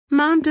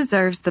Mom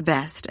deserves the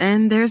best,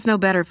 and there's no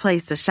better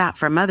place to shop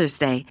for Mother's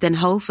Day than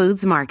Whole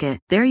Foods Market.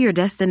 They're your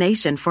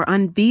destination for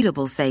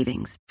unbeatable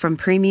savings, from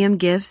premium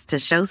gifts to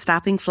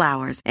show-stopping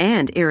flowers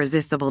and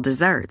irresistible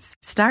desserts.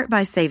 Start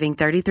by saving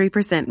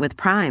 33% with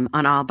Prime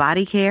on all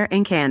body care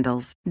and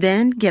candles.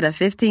 Then get a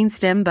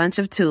 15-stem bunch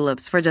of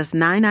tulips for just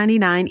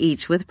 $9.99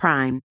 each with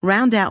Prime.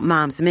 Round out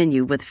Mom's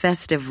menu with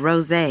festive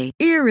rosé,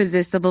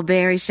 irresistible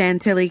berry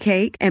chantilly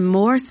cake, and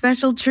more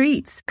special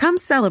treats. Come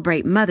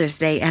celebrate Mother's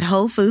Day at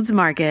Whole Foods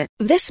Market.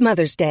 This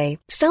Mother's Day,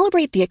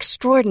 celebrate the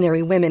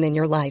extraordinary women in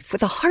your life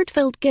with a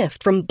heartfelt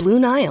gift from Blue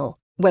Nile.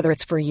 Whether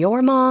it's for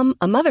your mom,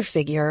 a mother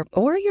figure,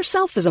 or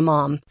yourself as a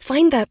mom,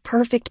 find that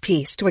perfect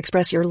piece to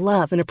express your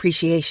love and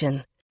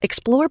appreciation.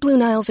 Explore Blue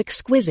Nile's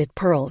exquisite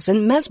pearls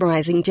and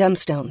mesmerizing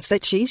gemstones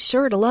that she's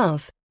sure to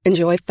love.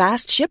 Enjoy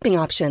fast shipping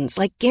options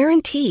like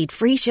guaranteed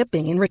free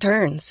shipping and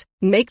returns.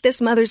 Make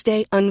this Mother's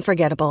Day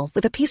unforgettable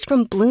with a piece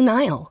from Blue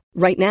Nile.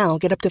 Right now,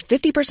 get up to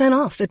 50%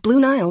 off at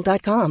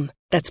BlueNile.com.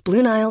 That's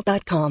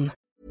BlueNile.com.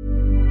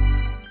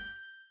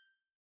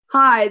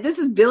 Hi, this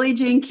is Billie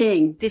Jean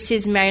King. This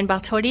is Marion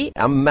Bartoli.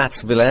 I'm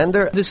Mats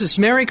Wilander. This is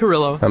Mary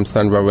Carrillo. I'm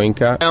Stan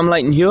Wawrinka. I'm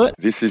Leighton Hewitt.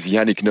 This is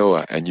Yannick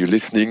Noah, and you're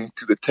listening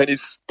to the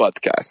Tennis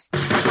Podcast.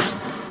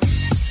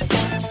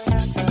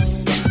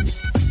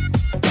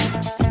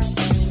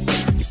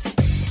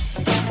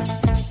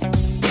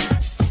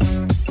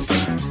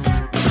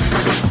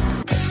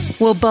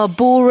 Well,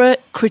 Barbora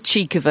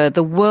Krejcikova,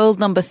 the world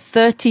number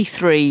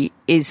 33,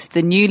 is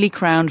the newly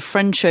crowned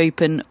French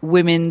Open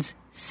women's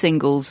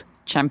singles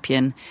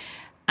champion.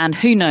 And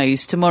who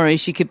knows, tomorrow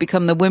she could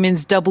become the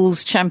women's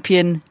doubles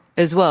champion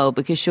as well,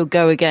 because she'll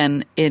go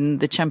again in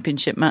the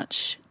championship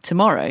match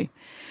tomorrow,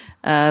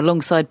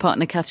 alongside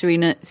partner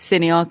Katerina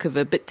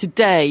Siniakova. But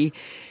today,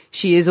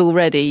 she is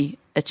already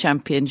a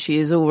champion. She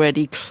is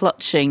already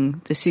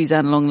clutching the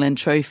Suzanne Lenglen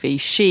Trophy.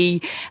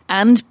 She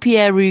and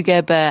Pierre-Hugues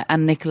Herbert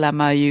and Nicolas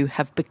Mahut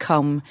have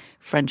become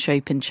French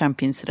Open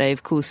champions today.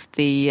 Of course,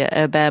 the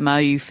Herbert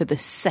Mahut for the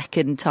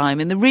second time.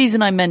 And the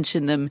reason I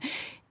mention them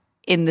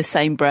in the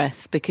same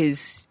breath,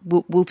 because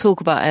we'll talk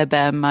about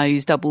Herbert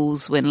Mahut's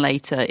doubles win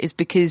later, is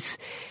because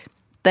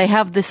they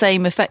have the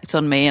same effect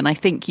on me, and I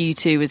think you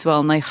too as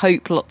well, and I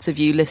hope lots of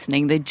you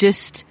listening. They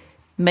just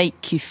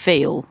make you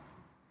feel.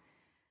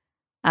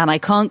 And I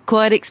can't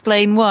quite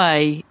explain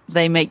why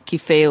they make you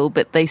feel,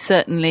 but they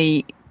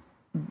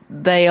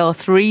are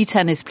three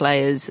tennis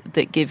players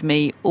that give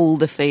me all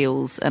the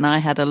feels. And I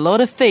had a lot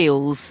of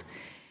feels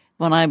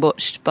when I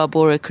watched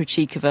Barbora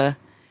Krejcikova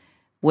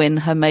win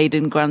her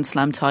maiden Grand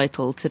Slam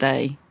title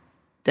today,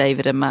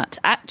 David and Matt.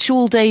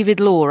 Actual David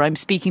Law. I'm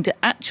speaking to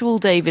actual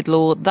David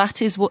Law.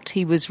 That is what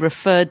he was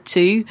referred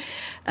to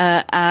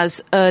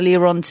as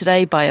earlier on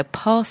today by a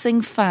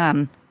passing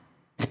fan.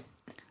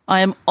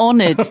 I am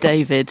honoured,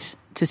 David,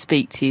 to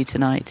speak to you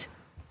tonight.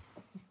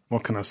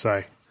 What can I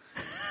say?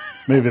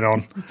 Moving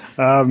on.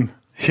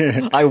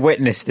 Yeah. I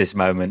witnessed this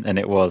moment and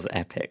it was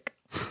epic.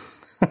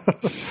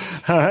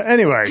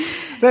 Anyway,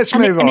 let's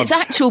move on. And it's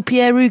actual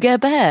Pierre-Hugues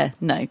Herbert.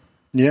 No.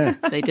 Yeah.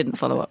 They didn't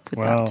follow up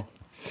with that.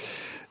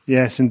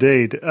 Yes,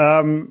 indeed.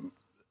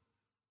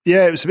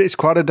 It's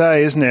quite a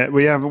day, isn't it?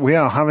 We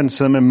are having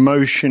some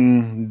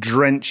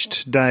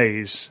emotion-drenched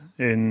days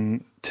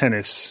in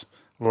tennis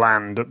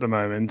land at the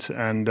moment,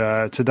 and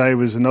today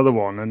was another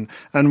one,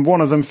 and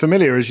one of them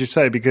familiar, as you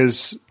say,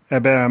 because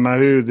Herbert and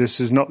Mahut, this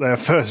is not their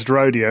first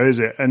rodeo, is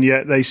it? And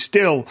yet they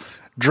still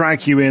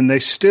drag you in. They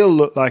still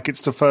look like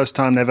it's the first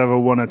time they've ever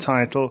won a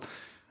title.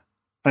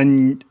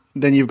 And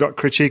then you've got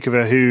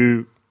Krejcikova,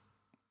 who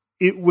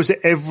it was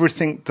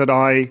everything that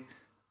I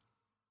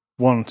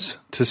want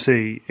to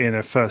see in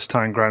a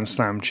first-time Grand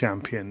Slam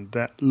champion.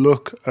 That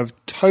look of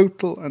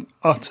total and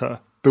utter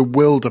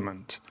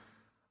bewilderment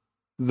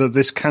that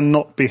this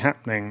cannot be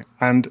happening,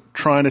 and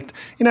trying to,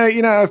 you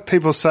know,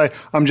 people say,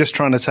 I'm just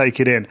trying to take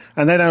it in,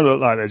 and they don't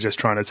look like they're just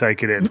trying to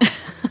take it in.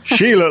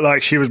 She looked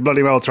like she was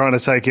bloody well trying to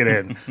take it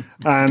in,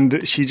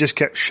 and she just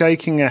kept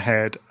shaking her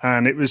head,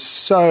 and it was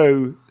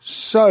so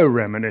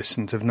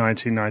reminiscent of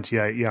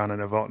 1998 Jana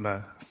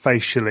Novotná,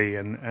 facially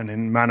and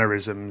in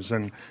mannerisms,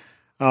 and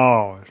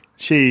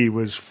she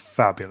was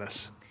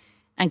fabulous.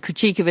 And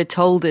Krejcikova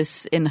told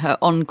us in her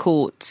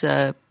on-court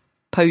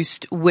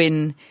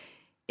post-win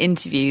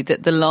interview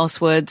that the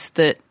last words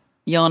that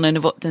Jana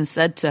Novotná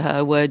said to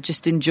her were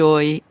just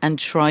enjoy and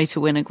try to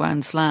win a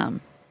Grand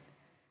Slam.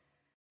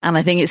 And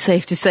I think it's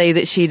safe to say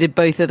that she did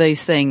both of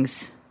those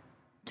things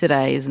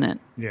today, isn't it?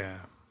 Yeah.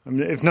 I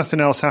mean, if nothing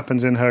else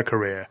happens in her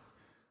career,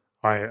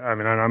 I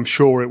mean, and I'm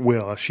sure it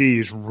will, she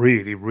is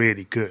really,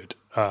 really good.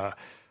 And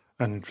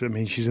I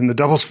mean, she's in the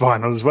doubles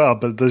final as well,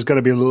 but there's going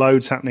to be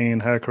loads happening in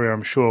her career,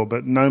 I'm sure.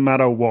 But no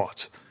matter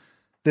what,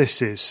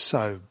 this is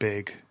so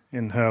big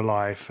in her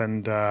life,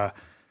 and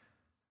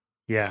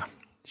yeah,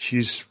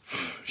 she's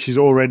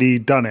already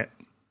done it.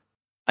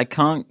 I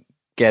can't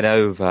get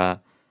over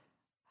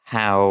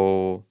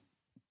how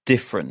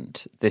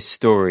different this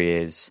story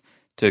is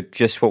to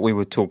just what we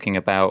were talking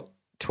about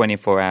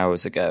 24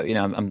 hours ago. You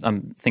know,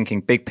 I'm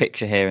thinking big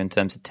picture here in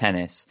terms of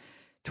tennis.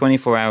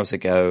 24 hours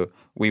ago,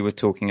 we were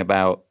talking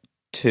about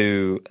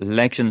two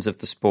legends of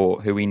the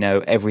sport who we know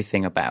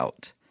everything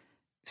about,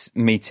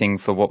 meeting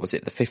for, what was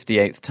it, the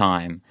 58th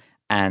time.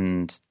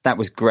 And that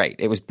was great.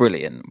 It was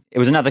brilliant. It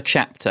was another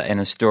chapter in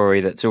a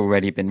story that's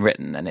already been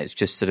written, and it's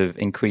just sort of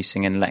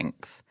increasing in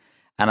length.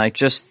 And I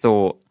just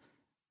thought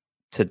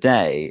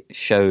today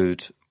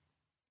showed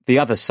the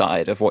other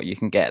side of what you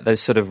can get,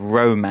 those sort of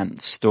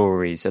romance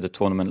stories at a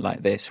tournament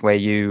like this, where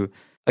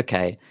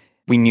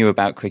we knew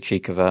about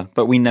Krejcikova,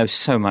 but we know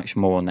so much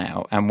more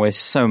now, and we're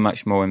so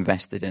much more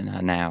invested in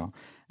her now.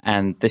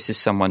 And this is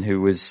someone who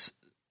was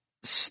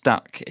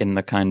stuck in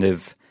the kind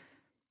of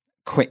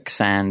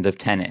quicksand of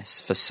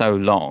tennis for so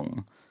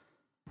long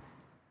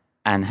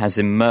and has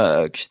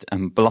emerged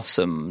and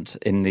blossomed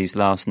in these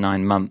last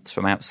 9 months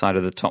from outside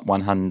of the top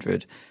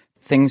 100.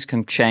 Things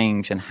can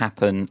change and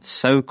happen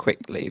so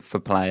quickly for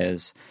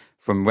players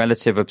from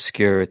relative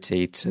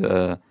obscurity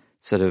to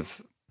sort of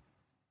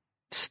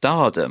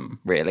stardom,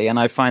 really. And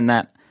I find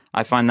that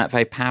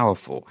very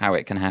powerful, how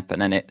it can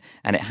happen, and it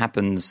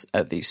happens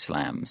at these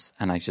slams.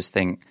 And I just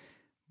think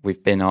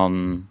we've been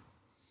on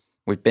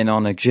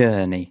a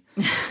journey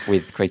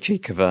with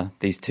Krejcikova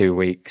these 2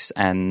 weeks,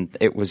 and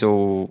it was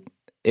all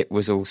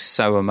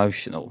so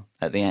emotional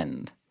at the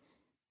end.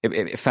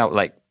 It felt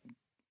like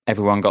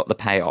everyone got the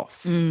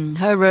payoff.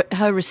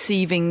 Her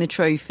receiving the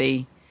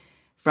trophy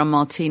from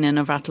Martina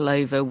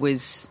Navratilova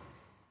was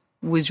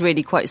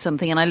really quite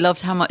something, and I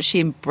loved how much she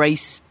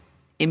embraced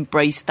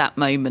that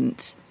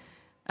moment.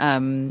 I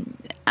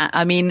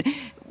mean,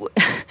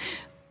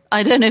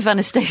 I don't know if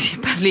Anastasia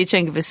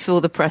Pavlyuchenkova saw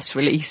the press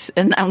release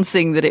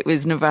announcing that it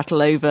was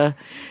Navratilova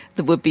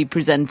that would be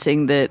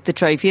presenting the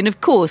trophy. And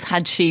of course,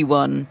 had she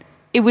won,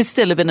 it would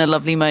still have been a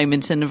lovely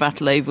moment, and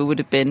Navratilova would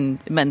have been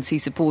immensely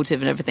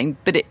supportive and everything.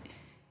 But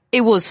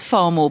it was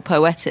far more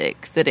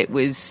poetic that it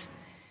was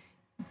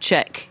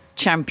Czech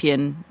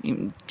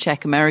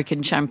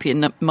American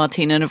champion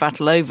Martina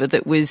Navratilova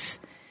that was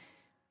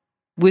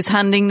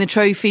handing the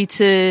trophy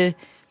to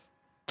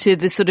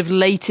the sort of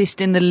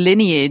latest in the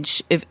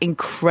lineage of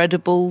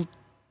incredible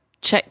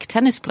Czech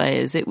tennis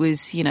players. It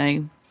was,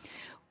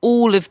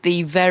 all of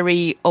the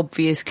very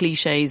obvious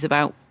cliches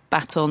about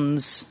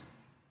batons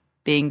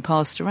being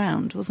passed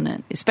around, wasn't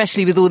it?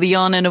 Especially with all the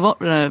Jana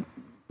Novotná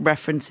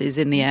references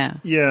in the air.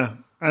 Yeah.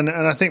 And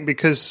I think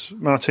because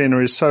Martina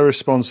is so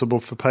responsible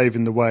for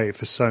paving the way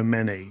for so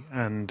many,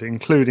 and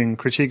including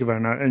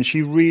Krejcikova, and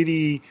she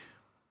really,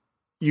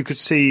 you could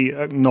see,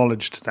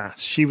 acknowledged that.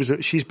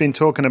 She's been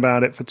talking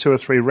about it for 2 or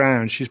 3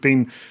 rounds. She's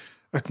been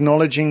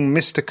acknowledging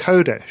Mr.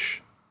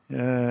 Kodesh,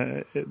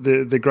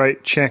 the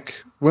great Czech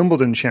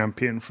Wimbledon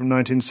champion from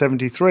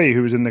 1973,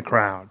 who was in the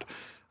crowd,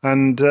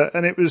 and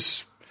it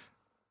was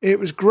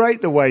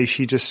great the way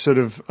she just sort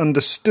of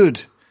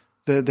understood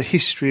the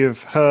history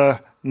of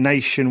her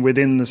nation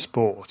within the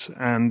sport.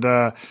 And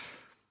I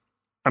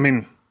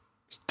mean,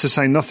 to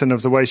say nothing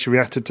of the way she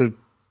reacted to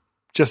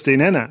Justine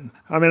Henin.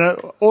 I mean,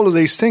 all of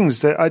these things,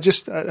 that I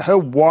just, her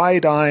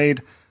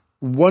wide-eyed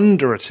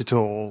wonder at it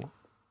all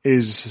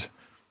is,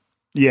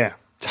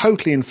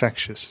 totally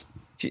infectious.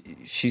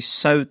 She's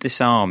so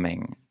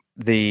disarming.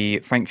 The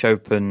French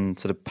Open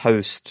sort of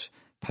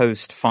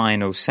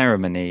post-final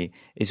ceremony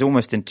is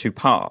almost in 2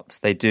 parts.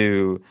 They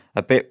do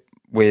a bit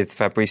with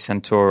Fabrice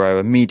Santoro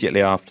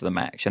immediately after the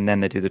match, and then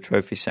they do the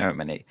trophy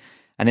ceremony.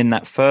 And in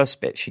that first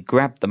bit, she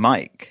grabbed the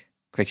mic,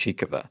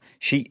 Krejcikova.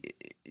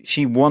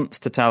 She wants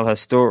to tell her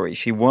story.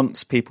 She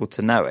wants people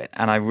to know it,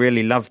 and I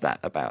really love that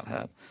about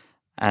her.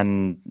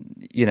 And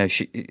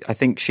I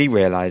think she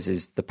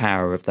realizes the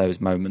power of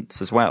those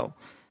moments as well.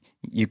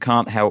 You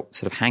can't help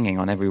sort of hanging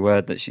on every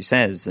word that she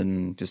says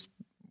and just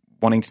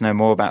wanting to know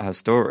more about her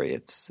story.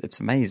 It's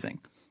amazing.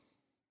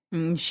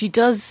 She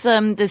does.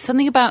 There's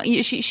something about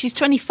she's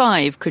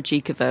 25,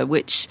 Krejcikova,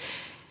 which,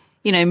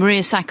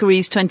 Maria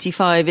Sakkari's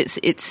 25.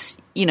 It's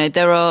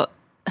there are.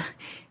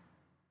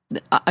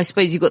 I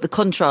suppose you've got the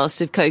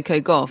contrast of Coco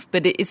Gauff,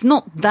 but it's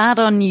not that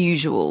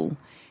unusual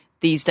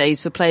these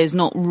days for players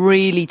not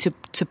really to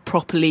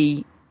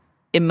properly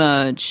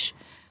emerge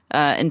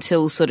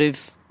until sort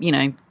of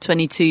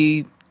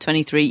 22,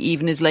 23,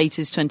 even as late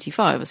as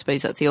 25. I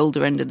suppose that's the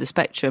older end of the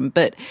spectrum,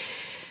 but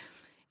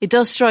it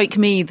does strike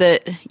me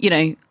that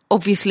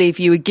obviously, if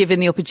you were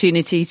given the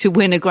opportunity to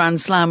win a Grand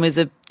Slam as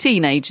a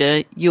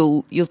teenager,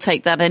 you'll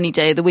take that any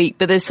day of the week.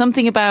 But there's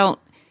something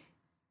about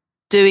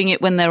doing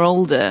it when they're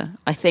older.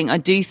 I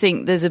do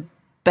think there's a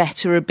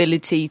better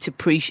ability to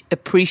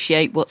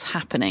appreciate what's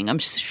happening. I'm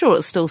sure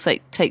it'll still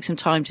take some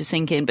time to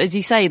sink in. But as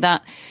you say,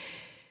 that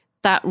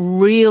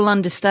real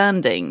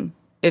understanding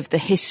of the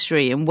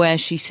history and where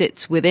she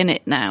sits within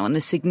it now, and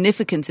the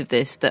significance of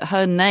this, that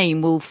her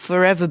name will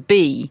forever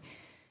be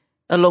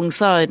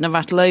alongside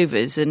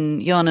Navratilova's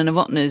and Jana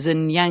Novotná's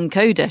and Jan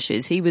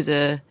Kodesh's. He was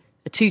a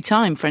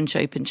 2-time French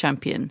Open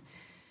champion,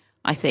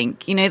 I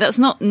think. That's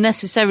not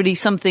necessarily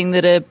something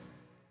that a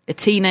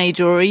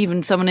teenager or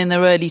even someone in their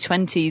early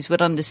 20s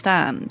would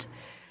understand.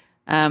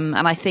 And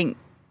I think,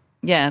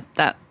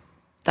 that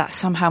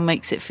somehow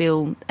makes it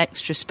feel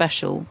extra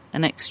special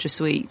and extra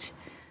sweet.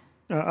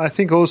 I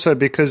think also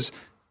because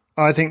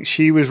I think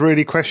she was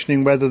really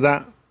questioning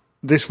whether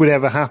this would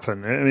ever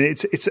happen. I mean,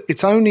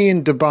 it's only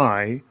in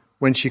Dubai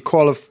when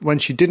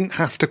she didn't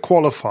have to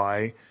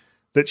qualify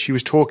that she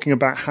was talking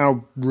about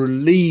how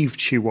relieved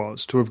she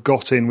was to have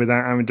got in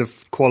without having to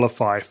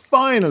qualify.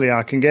 Finally,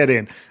 I can get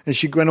in. And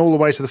she went all the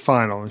way to the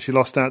final, and she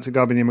lost out to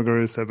Garbine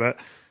Muguruza. But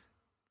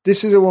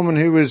this is a woman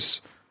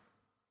who's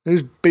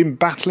been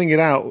battling it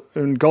out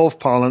in golf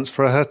parlance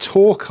for her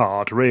tour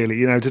card,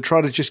 really, to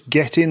try to just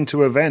get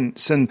into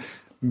events and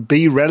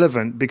be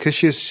relevant because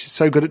she's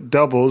so good at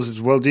doubles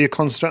as well. Do you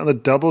concentrate on the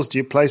doubles? Do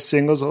you play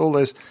singles? All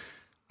this.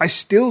 I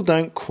still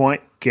don't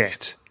quite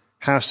get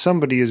how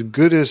somebody as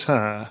good as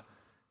her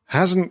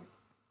hasn't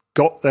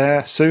got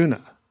there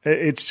sooner.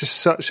 It's just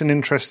such an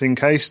interesting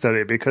case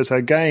study because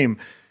her game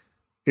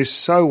is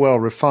so well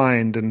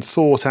refined and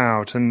thought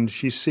out, and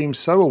she seems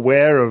so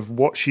aware of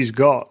what she's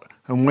got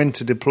and when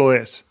to deploy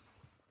it.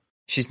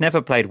 She's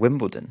never played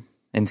Wimbledon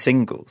in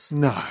singles.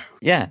 No.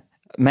 Yeah,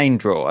 main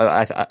draw.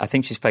 I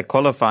think she's played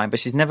qualifying, but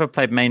she's never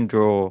played main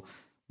draw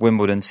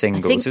Wimbledon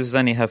singles. It was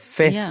only her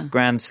fifth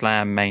Grand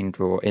Slam main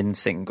draw in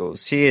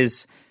singles. She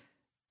is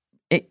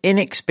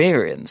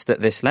inexperienced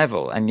at this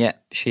level, and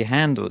yet she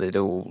handled it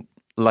all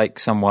like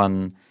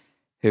someone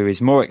who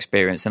is more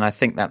experienced, and I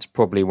think that's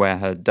probably where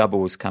her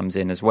doubles comes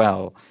in as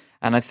well.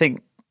 And I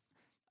think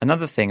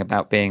another thing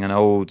about being an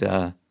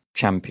older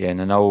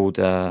champion, an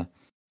older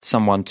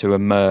someone to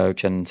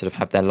emerge and sort of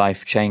have their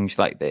life changed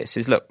like this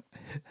is, look,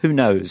 who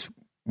knows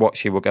what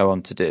she will go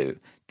on to do.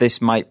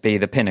 This might be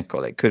the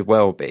pinnacle. It could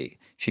well be.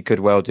 She could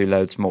well do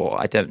loads more.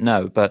 I don't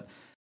know, but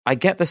I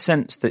get the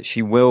sense that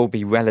she will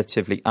be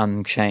relatively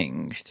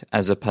unchanged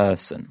as a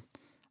person.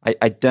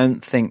 I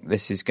don't think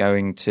this is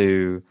going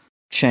to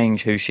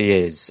change who she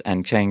is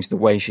and change the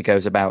way she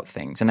goes about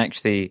things. And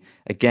actually,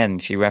 again,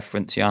 she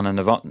referenced Jana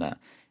Novotná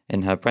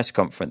in her press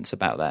conference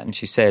about that. And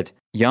she said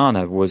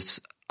Jana was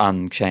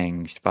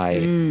unchanged by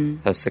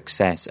her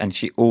success, and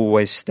she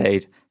always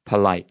stayed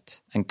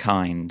polite and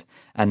kind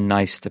and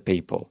nice to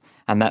people.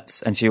 And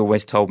she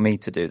always told me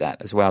to do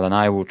that as well, and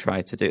I will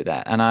try to do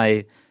that. And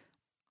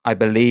I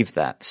believe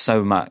that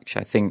so much.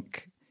 I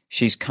think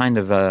she's kind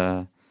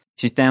of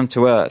she's down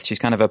to earth. She's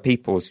kind of a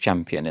people's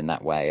champion in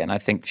that way. And I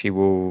think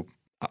she'll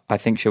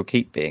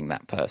keep being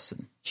that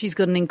person. She's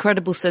got an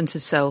incredible sense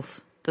of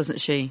self, doesn't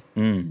she?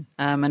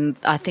 And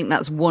I think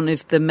that's one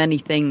of the many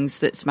things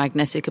that's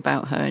magnetic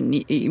about her.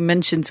 And you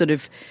mentioned sort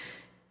of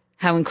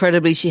how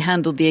incredibly she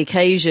handled the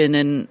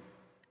occasion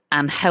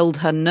and held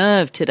her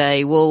nerve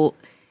today. Well,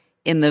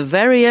 in the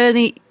very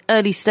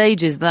early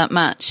stages of that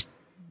match,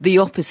 the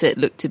opposite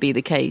looked to be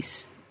the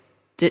case,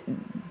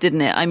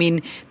 didn't it? I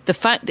mean, the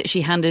fact that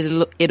she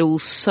handled it all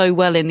so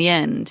well in the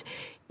end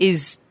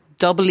is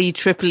doubly,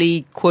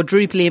 triply,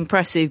 quadruply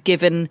impressive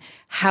given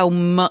how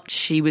much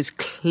she was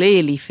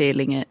clearly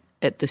feeling it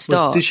at the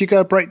start. Did she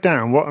go break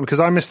down? Because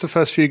I missed the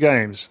first few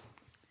games.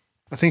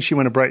 I think she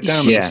went a breakdown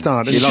at the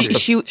start.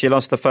 She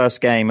lost the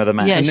first game of the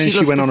match. Yeah, and then she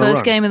lost the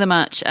first game of the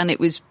match, and it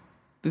was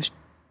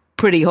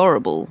pretty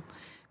horrible.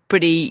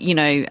 Pretty,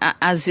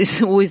 as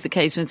is always the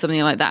case when something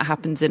like that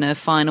happens in a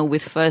final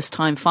with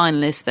first-time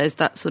finalists, there's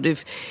that sort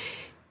of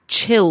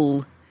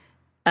chill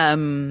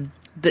that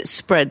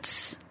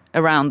spreads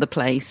around the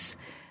place,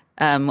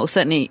 or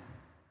certainly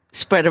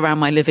spread around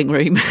my living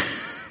room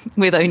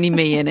with only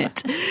me in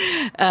it,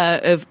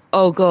 of,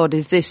 oh God,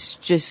 is this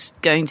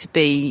just going to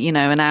be,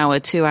 an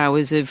hour, 2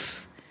 hours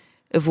of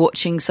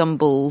watching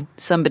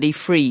somebody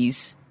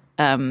freeze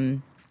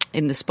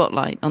in the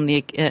spotlight on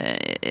the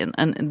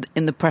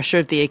in the pressure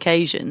of the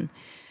occasion.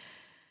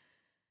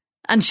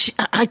 And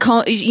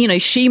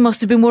she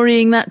must have been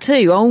worrying that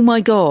too. Oh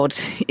my God,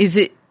 is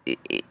it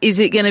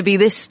going to be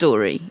this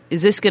story?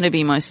 Is this going to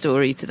be my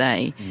story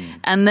today?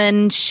 And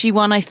then she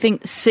won, I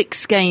think,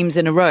 6 games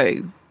in a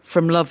row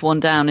from love one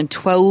down and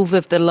 12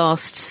 of the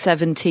last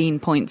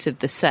 17 points of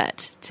the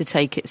set to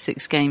take it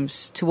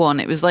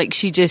 6-1. It was like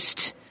she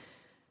just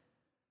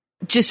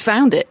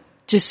found it.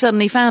 Just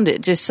suddenly found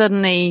it. Just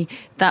suddenly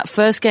that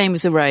first game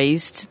was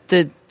erased.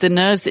 The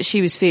nerves that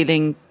she was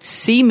feeling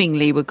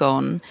seemingly were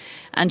gone.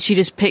 And she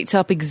just picked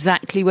up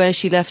exactly where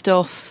she left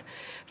off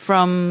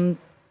from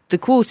the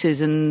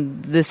quarters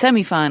and the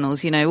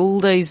semi-finals. All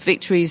those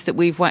victories that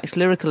we've waxed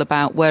lyrical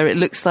about where it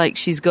looks like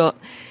she's got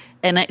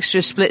an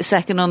extra split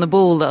second on the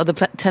ball that other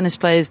tennis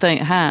players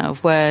don't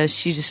have, where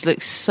she just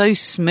looks so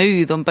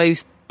smooth on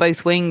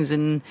both wings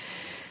and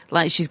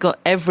like she's got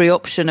every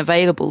option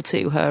available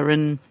to her.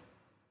 And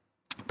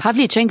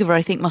Pavlyuchenkova,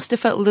 I think, must have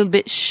felt a little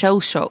bit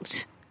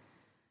shell-shocked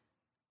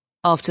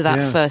after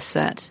that first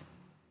set.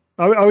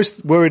 I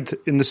was worried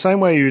in the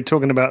same way you were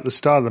talking about the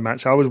start of the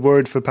match. I was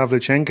worried for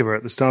Pavlyuchenkova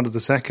at the start of the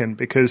second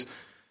because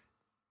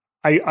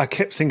I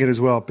kept thinking as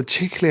well,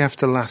 particularly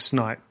after last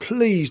night,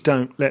 please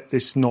don't let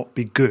this not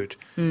be good,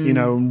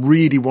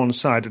 really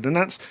one-sided. And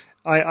that's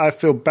I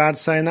feel bad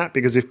saying that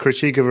because if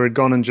Krejcikova had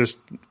gone and just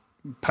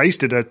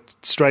pasted her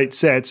straight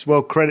sets,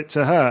 well, credit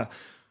to her.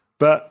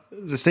 But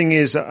the thing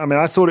is,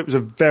 I thought it was a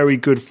very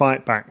good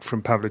fight back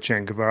from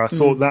Pavlyuchenkova. I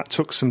thought that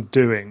took some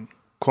doing.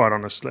 quite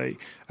honestly.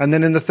 And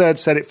then in the third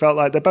set, it felt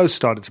like they both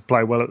started to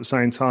play well at the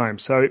same time.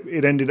 So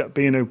it ended up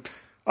being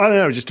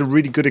just a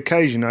really good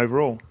occasion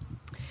overall.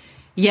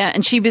 Yeah,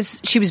 and she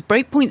was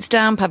break points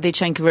down,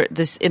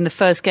 Pavlyuchenkova, in the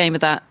first game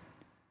of that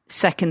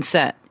second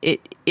set.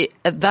 It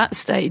at that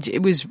stage,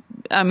 it was.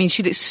 I mean,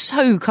 she looked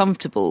so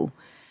comfortable,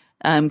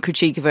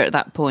 Krejcikova at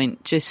that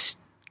point, just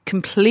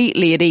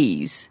completely at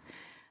ease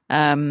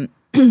and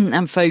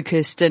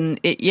focused. And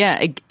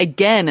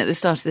again at the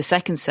start of the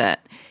second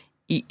set,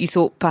 you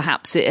thought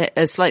perhaps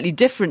a slightly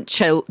different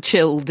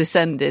chill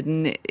descended,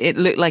 and it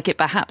looked like it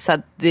perhaps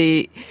had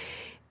the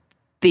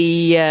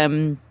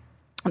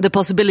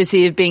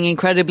possibility of being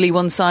incredibly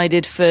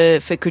one-sided for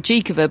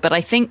Krejcikova. But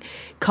I think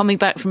coming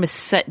back from a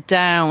set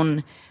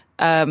down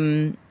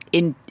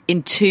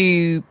in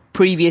two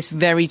previous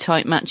very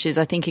tight matches,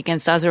 I think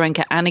against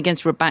Azarenka and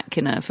against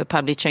Rybakina for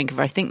Pavlyuchenkova,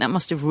 I think that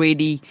must have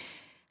really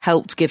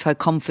helped give her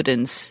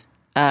confidence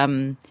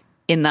in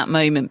that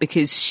moment,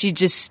 because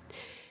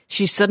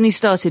she suddenly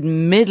started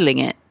middling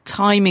it,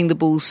 timing the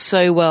ball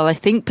so well. I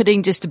think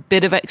putting just a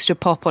bit of extra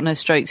pop on her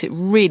strokes, it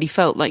really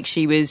felt like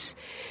she was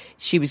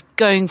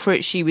going for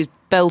it, she was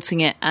belting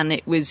it, and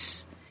it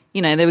was,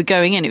 they were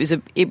going in.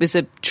 It was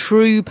a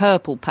true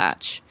purple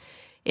patch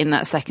in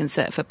that second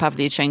set for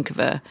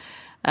Pavlyuchenkova.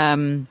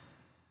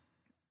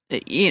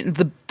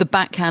 The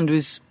backhand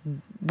was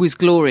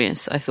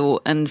glorious, I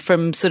thought, and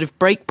from sort of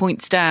break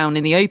points down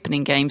in the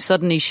opening game,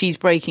 suddenly she's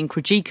breaking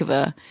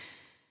Krejcikova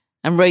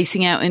and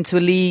racing out into a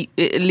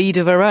lead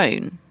of her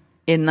own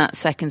in that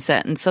second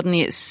set, and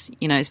suddenly it's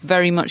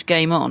very much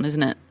game on,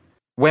 isn't it?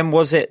 When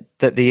was it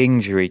that the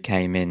injury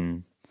came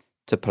in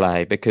to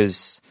play?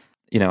 Because,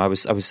 I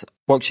was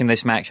watching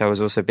this match. I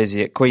was also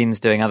busy at Queen's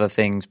doing other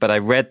things, but I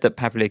read that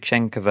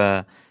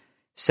Pavlyuchenkova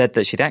said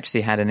that she'd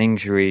actually had an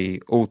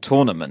injury all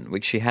tournament,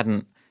 which she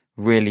hadn't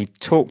really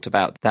talked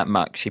about that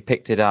much. She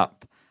picked it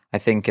up, I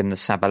think, in the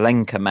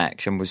Sabalenka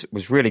match and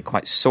was really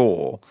quite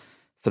sore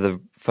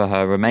for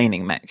her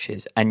remaining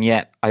matches. And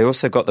yet I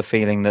also got the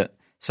feeling that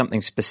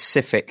something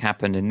specific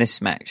happened in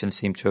this match and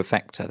seemed to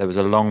affect her. There was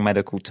a long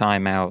medical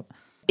timeout.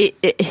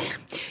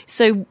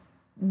 So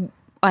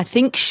I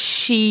think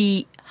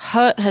she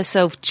hurt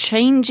herself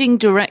changing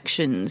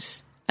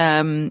directions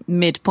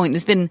mid-point.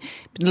 There's been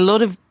a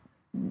lot of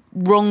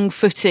wrong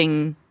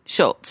footing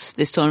shots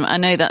this tournament. I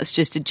know that's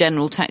just a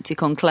general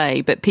tactic on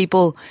clay, but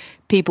people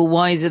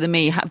wiser than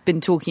me have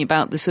been talking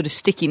about the sort of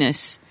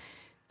stickiness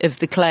of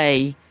the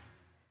clay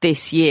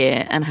this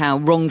year and how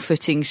wrong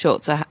footing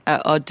shots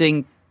are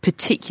doing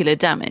particular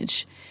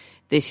damage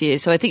this year.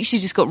 So I think she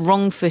just got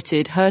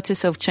wrong-footed, hurt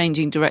herself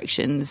changing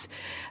directions,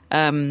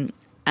 and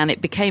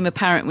it became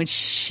apparent when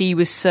she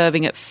was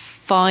serving at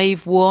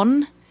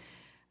 5-1,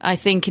 I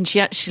think, and she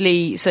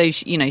actually,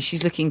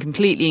 she's looking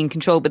completely in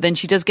control, but then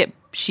she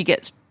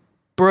gets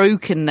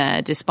broken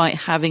there despite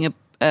having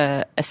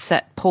a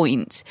set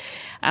point,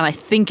 and I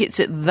think it's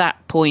at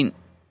that point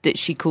that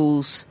she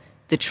calls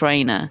the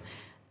trainer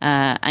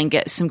and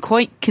gets some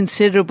quite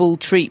considerable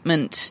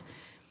treatment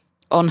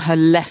on her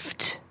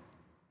left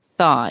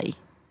thigh.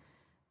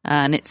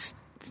 And it's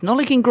not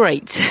looking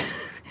great.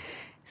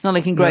 It's not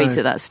looking great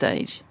at that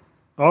stage.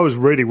 I was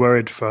really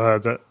worried for her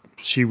that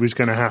she was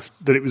going to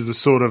that it was the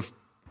sort of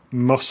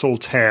muscle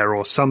tear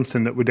or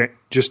something that would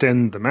just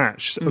end the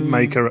match,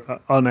 make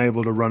her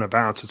unable to run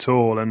about at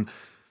all. And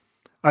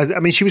I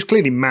mean, she was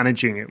clearly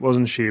managing it,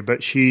 wasn't she?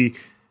 But I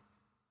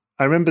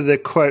remember the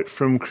quote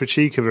from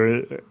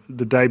Krejcikova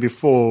the day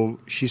before.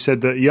 She said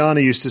that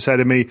Yana used to say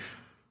to me,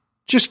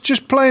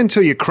 Just play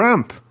until you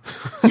cramp.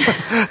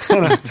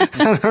 and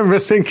I remember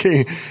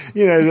thinking,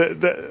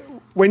 that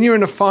when you're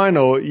in a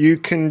final, you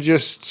can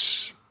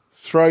just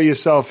throw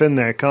yourself in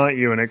there, can't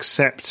you, and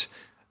accept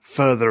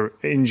further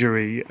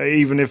injury,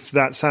 even if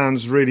that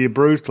sounds really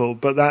brutal.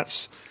 But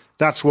that's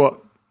what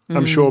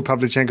I'm sure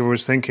Pavlyuchenkova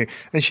was thinking.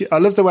 And I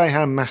love the way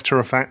how matter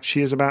of fact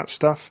she is about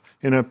stuff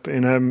in a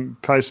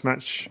post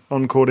match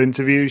on court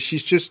interview.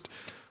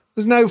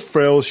 There's no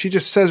frills. She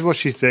just says what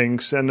she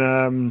thinks,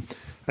 and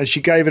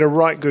she gave it a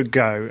right good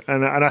go.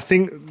 And I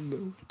think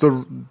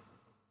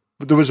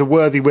there was a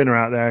worthy winner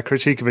out there.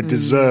 Krejcikova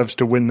deserves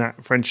to win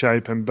that French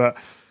Open, but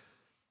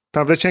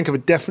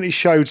Pavlyuchenkova definitely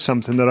showed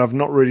something that I've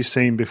not really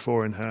seen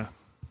before in her.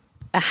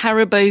 A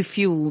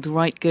Haribo-fueled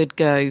right good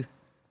go.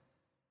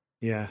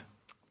 Yeah.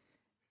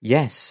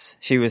 Yes,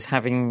 she was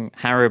having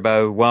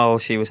Haribo while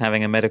she was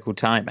having a medical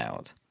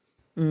timeout.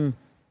 And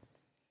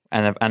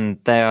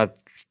they are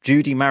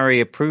Judy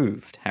Murray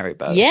approved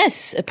Haribo.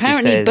 Yes,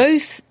 apparently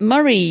both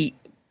Murray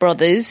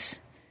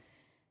brothers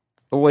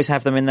always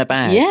have them in their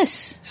bag.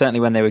 Yes, certainly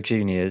when they were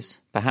juniors.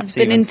 Perhaps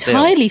been even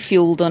entirely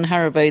fueled on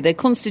Haribo. Their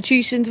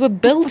constitutions were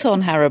built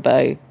on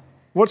Haribo.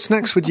 What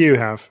snacks would you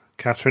have,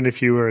 Catherine,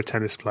 if you were a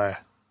tennis player,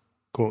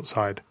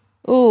 courtside?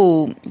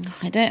 Oh,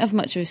 I don't have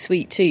much of a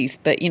sweet tooth,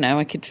 but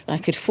I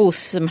could force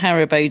some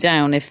Haribo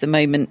down if the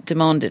moment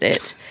demanded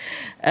it.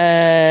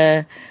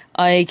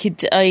 I could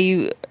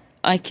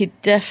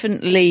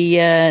definitely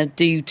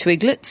do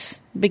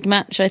Twiglets. Big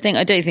match, I think.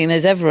 I don't think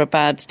there's ever a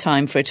bad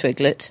time for a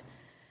Twiglet.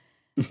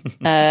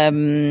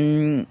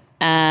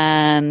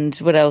 And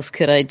what else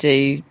could I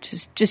do?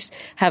 Just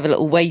have a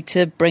little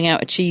waiter bring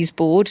out a cheese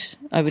board.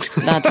 I would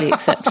gladly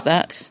accept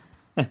that.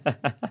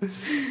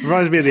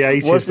 Reminds me of the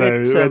 80s,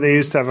 though, where they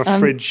used to have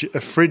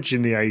a fridge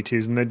in the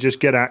 80s, and they'd just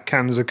get out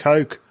cans of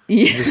Coke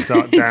and just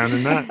start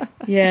downing that.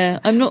 Yeah,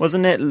 I'm not.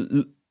 Wasn't it?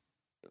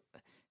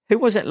 Who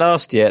was it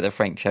last year at the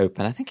French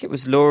Open? I think it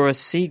was Laura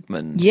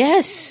Siegmund.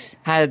 Yes,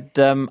 had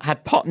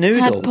pot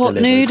noodle.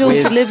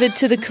 Delivered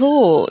to the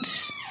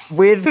court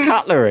with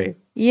cutlery.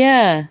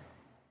 Yeah.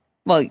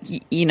 Well,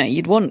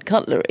 you'd want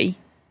cutlery.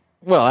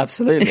 Well,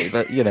 absolutely,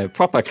 but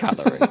proper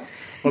cutlery.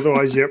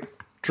 Otherwise, you're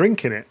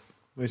drinking it,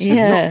 which is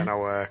not going to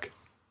work.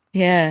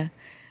 Yeah.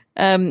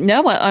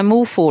 No, I'm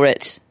all for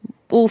it.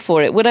 All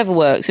for it. Whatever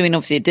works. I mean,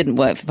 obviously, it didn't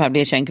work for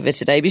Pavlyuchenkova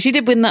today, but she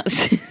did win that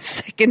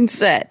second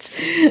set,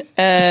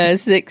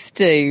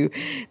 6-2.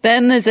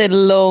 Then there's a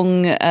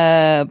long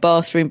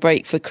bathroom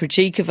break for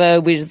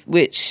Krejcikova,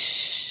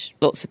 which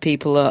lots of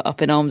people are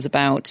up in arms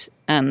about,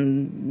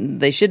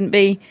 and they shouldn't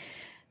be.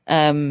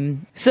 Third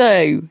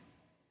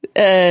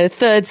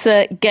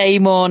set,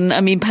 game on.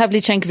 I mean,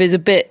 Pavlyuchenkova is a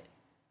bit,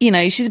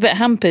 she's a bit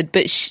hampered,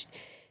 but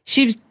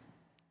she was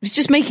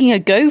just making her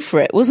go for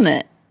it, wasn't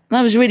it?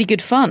 That was really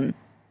good fun.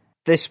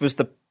 This was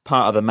the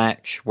part of the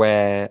match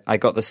where I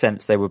got the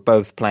sense they were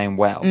both playing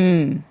well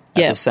at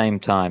the same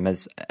time.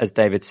 As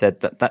David said,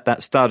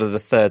 that start of the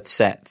third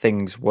set,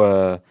 things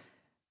were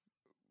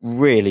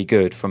really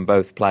good from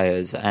both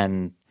players,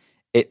 and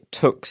it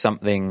took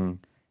something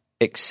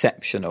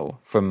exceptional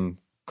from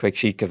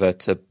Krejcikova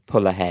to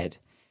pull ahead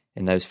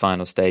in those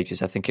final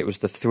stages. I think it was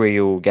the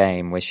 3-3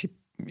 game where she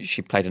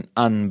played an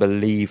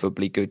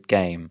unbelievably good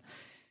game.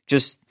 I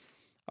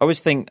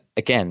always think,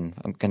 again,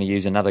 I'm going to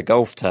use another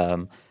golf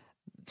term,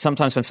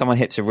 sometimes when someone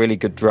hits a really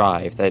good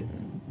drive,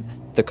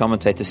 the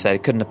commentators say they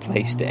couldn't have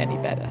placed it any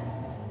better.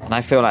 And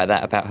I feel like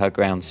that about her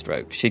ground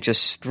stroke. She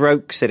just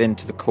strokes it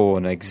into the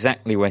corner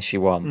exactly where she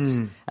wants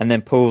and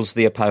then pulls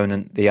the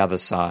opponent the other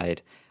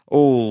side,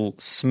 all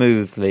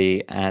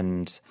smoothly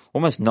and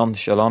almost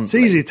nonchalantly. It's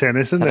easy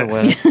tennis, isn't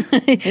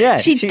it? Yeah,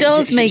 she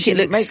does make it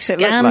look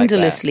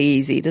scandalously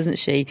easy, doesn't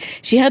she?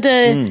 She had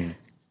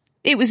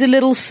it was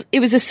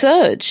a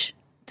surge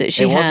that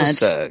she had.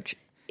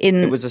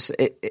 It was a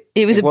surge.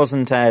 It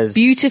wasn't as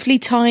beautifully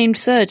timed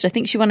surge. I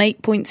think she won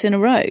 8 points in a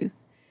row.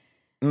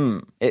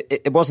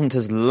 It wasn't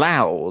as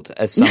loud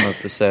as some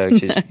of the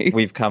surges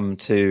we've come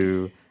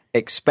to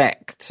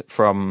expect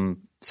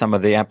from some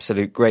of the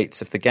absolute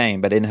greats of the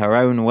game, but in her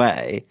own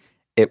way,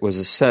 it was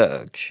a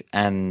surge.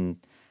 And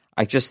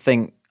I just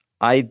think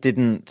I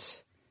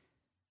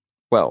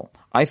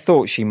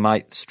thought she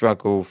might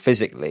struggle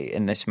physically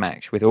in this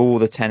match with all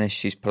the tennis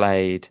she's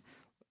played.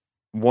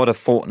 What a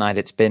fortnight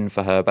it's been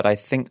for her, but I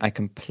think I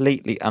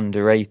completely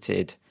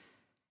underrated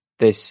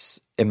this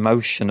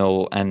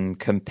emotional and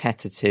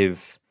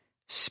competitive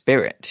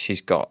spirit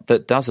she's got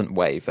that doesn't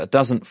waver,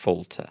 doesn't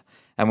falter.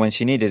 And when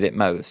she needed it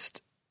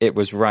most, it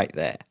was right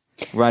there,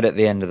 right at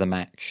the end of the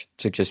match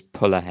to just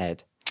pull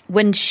ahead.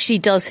 When she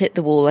does hit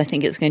the wall, I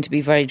think it's going to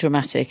be very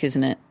dramatic,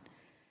 isn't it?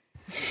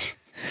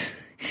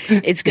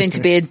 It's going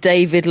to be a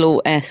David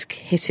Law-esque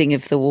hitting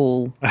of the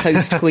wall,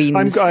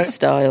 post-Queen's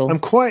style. I'm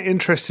quite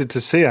interested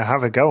to see her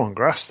have a go on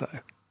grass, though.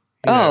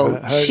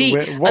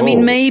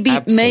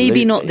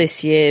 Maybe not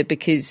this year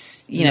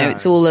because,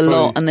 it's all a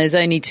lot and there's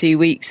only 2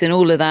 weeks and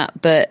all of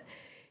that, but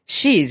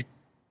she's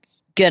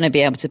going to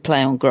be able to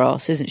play on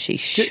grass, isn't she?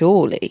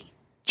 Surely.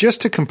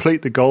 Just to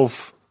complete the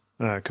golf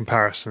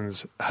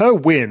comparisons, her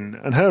win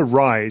and her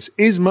rise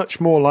is much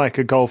more like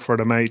a golfer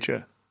at a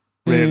major.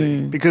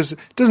 Really, because it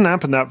doesn't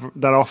happen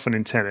that often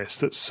in tennis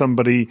that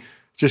somebody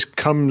just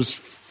comes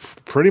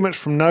pretty much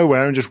from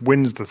nowhere and just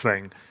wins the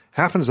thing. It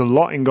happens a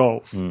lot in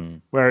golf,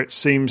 where it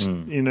seems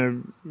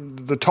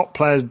the top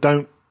players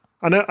don't.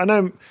 I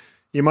know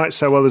you might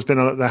say, well,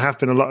 there have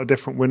been a lot of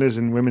different winners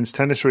in women's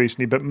tennis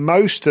recently, but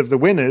most of the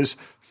winners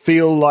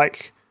feel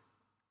like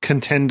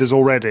contenders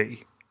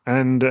already,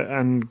 and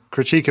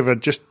Krejcikova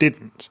just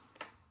didn't.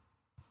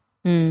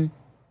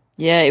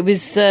 Yeah, it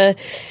was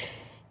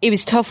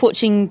tough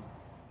watching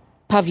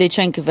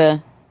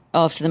Pavlyuchenkova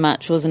after the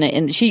match, wasn't it?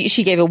 And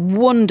she gave a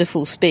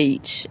wonderful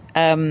speech.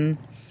 But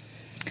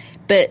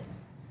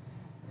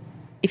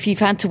if you've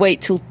had to wait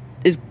till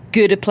as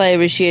good a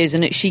player as she is,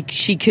 and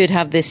she could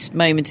have this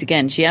moment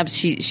again.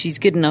 She's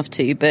good enough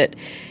to, but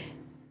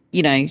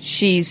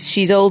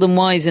she's old and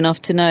wise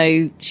enough to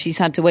know she's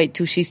had to wait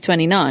till she's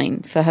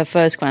 29 for her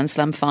first Grand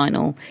Slam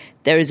final.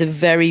 There is a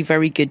very,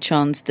 very good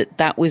chance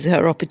that was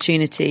her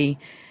opportunity,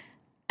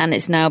 and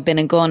it's now been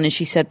and gone. And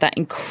she said that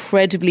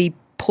incredibly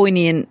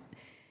poignant,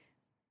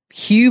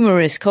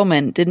 humorous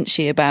comment, didn't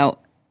she, about,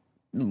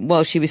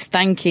 well, she was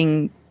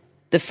thanking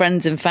the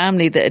friends and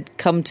family that had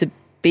come to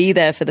be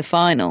there for the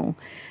final,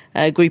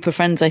 a group of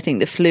friends, I think,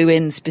 that flew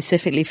in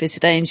specifically for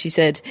today. And she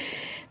said,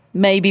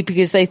 maybe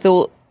because they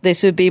thought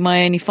this would be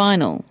my only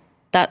final.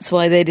 That's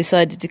why they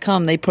decided to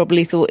come. They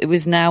probably thought it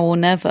was now or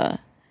never.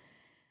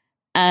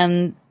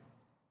 And,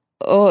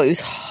 it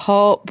was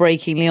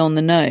heartbreakingly on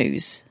the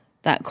nose,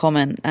 that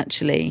comment,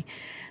 actually.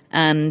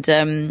 And,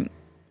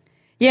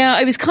 Yeah,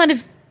 I was kind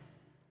of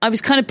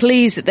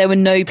pleased that there were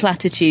no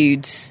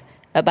platitudes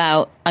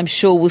about, I'm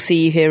sure we'll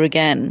see you here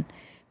again,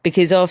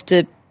 because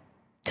after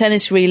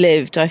Tennis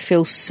Relived, I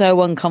feel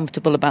so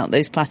uncomfortable about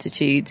those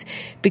platitudes,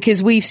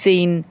 because we've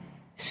seen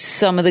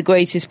some of the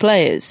greatest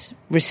players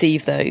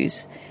receive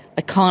those.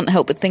 I can't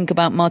help but think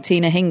about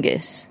Martina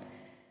Hingis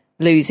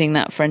losing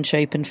that French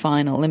Open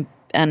final,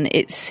 and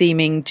it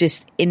seeming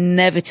just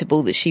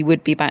inevitable that she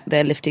would be back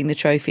there lifting the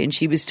trophy, and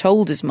she was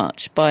told as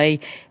much by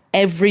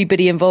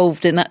everybody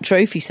involved in that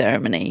trophy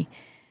ceremony,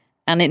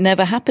 and it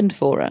never happened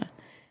for her.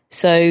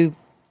 So,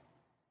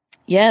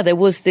 yeah, there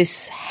was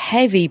this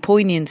heavy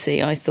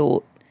poignancy, I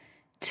thought,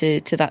 to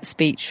that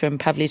speech from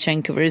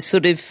Pavlyuchenkova, as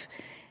sort of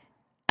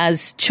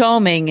as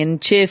charming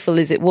and cheerful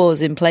as it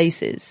was in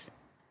places.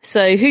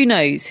 So who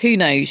knows?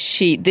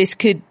 This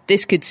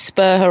could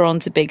spur her on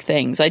to big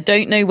things. I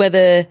don't know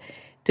whether,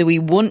 do we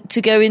want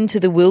to go into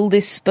the will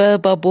this spur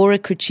Barbora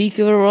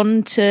Krejcikova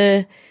on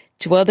to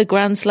other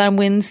Grand Slam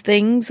wins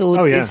things,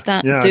 or is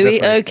that do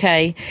we?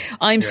 Okay,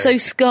 I'm so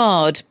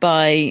scarred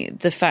by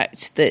the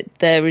fact that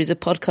there is a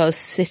podcast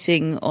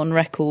sitting on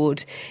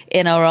record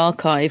in our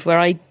archive where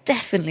I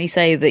definitely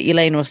say that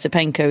Elena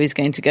Ostapenko is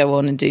going to go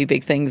on and do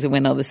big things and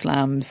win other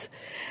slams.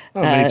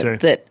 Me too.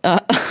 That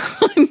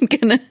I'm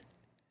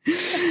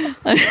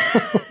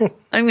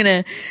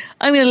gonna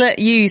let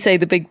you say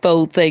the big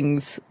bold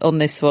things on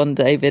this one,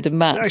 David, and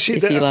Matt, actually,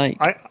 if you like.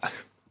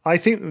 I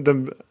think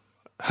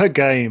her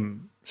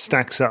game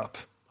stacks up,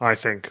 I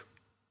think,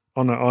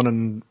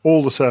 on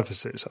all the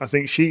surfaces. I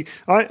think to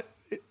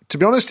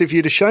be honest, if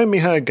you'd have shown me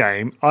her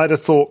game, I'd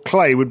have thought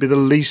clay would be the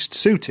least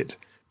suited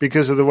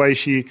because of the way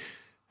she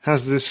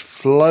has this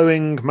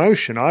flowing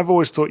motion. I've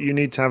always thought you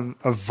need to have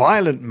a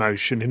violent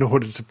motion in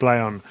order to play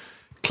on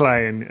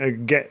clay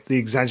and get the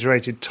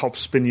exaggerated top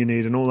spin you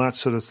need and all that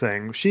sort of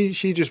thing. She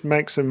just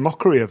makes a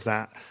mockery of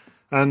that.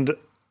 And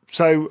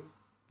so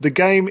the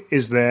game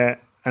is there,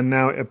 and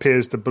now it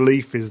appears the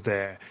belief is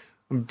there.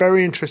 I'm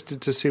very interested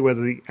to see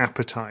whether the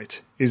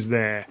appetite is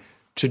there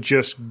to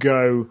just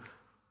go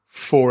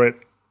for it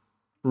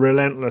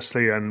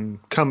relentlessly and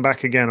come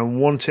back again and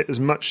want it as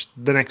much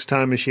the next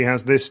time as she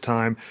has this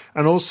time.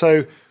 And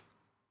also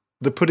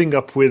the putting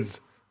up with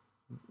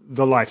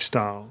the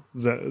lifestyle,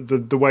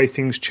 the way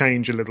things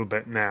change a little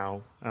bit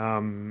now,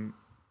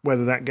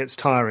 whether that gets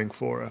tiring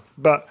for her.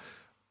 But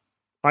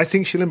I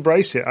think she'll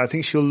embrace it. I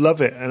think she'll love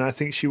it. And I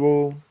think she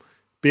will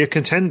be a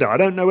contender. I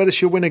don't know whether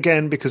she'll win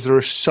again because there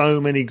are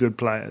so many good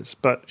players,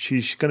 but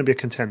she's going to be a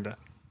contender.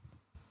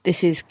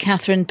 This is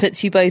Catherine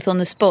Puts You Both on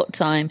the Spot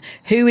time.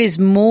 Who is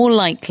more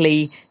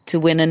likely to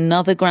win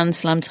another Grand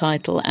Slam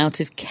title out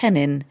of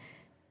Kenin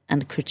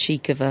and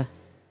Krejcikova?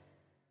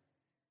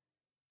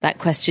 That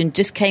question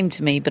just came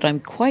to me, but I'm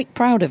quite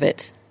proud of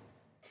it.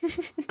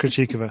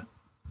 Krejcikova.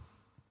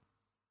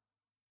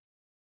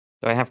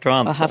 Do I have to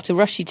answer? I'll have to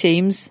rush you,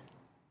 teams.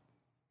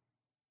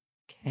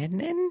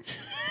 Kenin?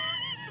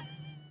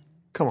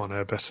 Come on,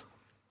 Herbert.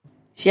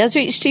 She has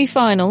reached 2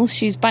 finals.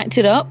 She's backed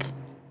it up.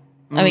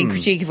 I mean,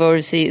 Krejcikova,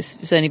 obviously,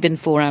 it's only been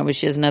 4 hours.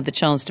 She hasn't had the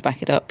chance to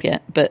back it up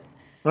yet. But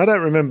I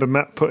don't remember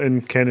Matt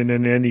putting Kenin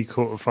in any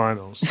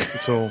quarterfinals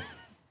at all.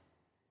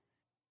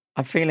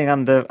 I'm feeling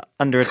under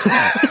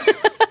attack.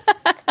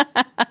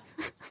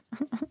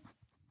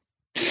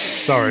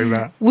 Sorry,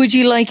 Matt. Would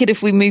you like it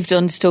if we moved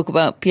on to talk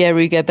about Pierre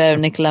Hugues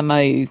and Nicolas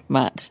Mahut,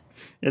 Matt?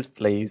 Yes,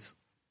 please.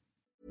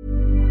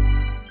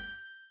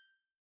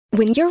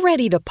 When you're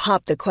ready to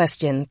pop the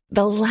question,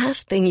 the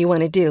last thing you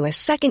want to do is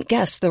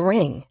second-guess the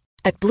ring.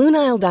 At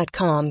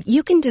BlueNile.com,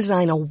 you can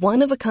design a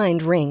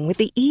one-of-a-kind ring with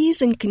the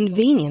ease and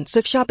convenience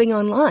of shopping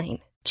online.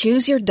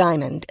 Choose your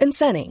diamond and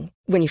setting.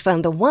 When you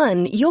find the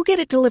one, you'll get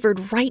it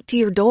delivered right to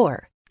your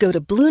door. Go to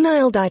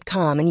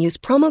BlueNile.com and use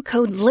promo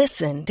code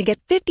LISTEN to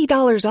get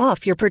 $50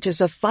 off your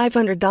purchase of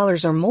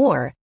 $500 or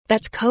more.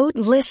 That's code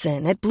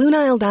LISTEN at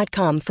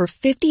BlueNile.com for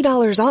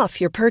 $50 off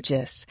your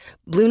purchase.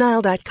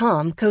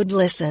 BlueNile.com, code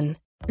LISTEN.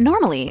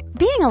 Normally,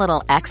 being a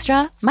little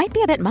extra might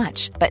be a bit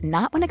much, but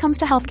not when it comes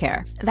to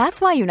healthcare.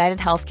 That's why United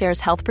Healthcare's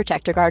Health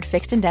Protector Guard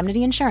fixed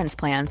indemnity insurance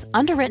plans,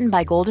 underwritten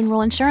by Golden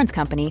Rule Insurance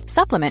Company,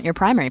 supplement your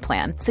primary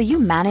plan so you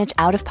manage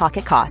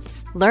out-of-pocket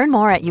costs. Learn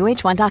more at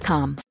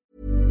uh1.com.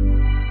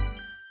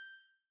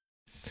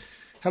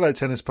 Hello,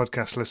 Tennis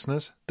Podcast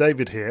listeners.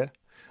 David here.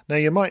 Now,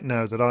 you might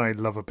know that I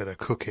love a bit of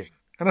cooking,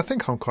 and I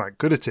think I'm quite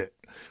good at it.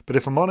 But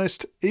if I'm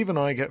honest, even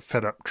I get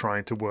fed up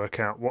trying to work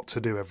out what to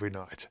do every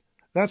night.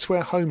 That's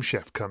where Home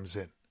Chef comes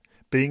in.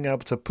 Being able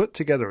to put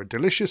together a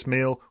delicious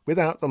meal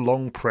without the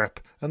long prep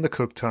and the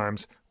cook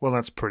times, well,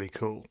 that's pretty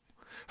cool.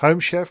 Home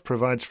Chef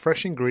provides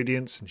fresh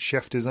ingredients and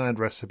chef-designed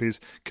recipes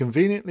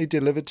conveniently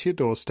delivered to your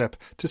doorstep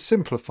to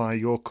simplify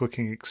your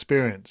cooking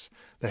experience.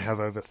 They have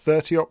over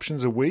 30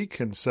 options a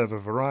week and serve a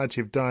variety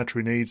of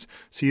dietary needs,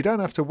 so you don't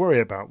have to worry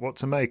about what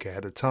to make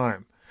ahead of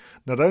time.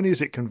 Not only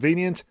is it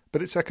convenient,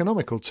 but it's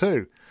economical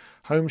too.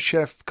 Home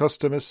Chef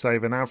customers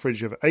save an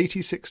average of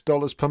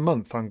 $86 per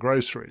month on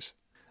groceries.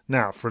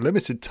 Now, for a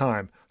limited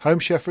time, Home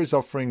Chef is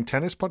offering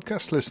Tennis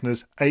Podcast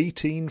listeners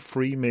 18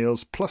 free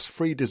meals plus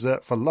free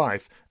dessert for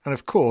life and,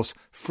 of course,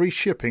 free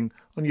shipping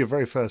on your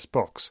very first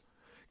box.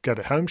 Go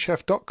to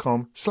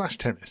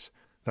homechef.com/tennis.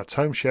 That's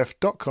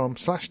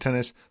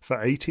homechef.com/tennis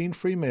for 18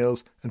 free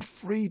meals and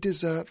free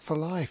dessert for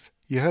life.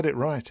 You heard it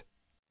right.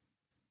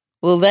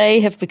 Well,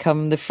 they have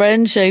become the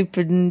French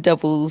Open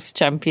doubles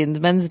champions,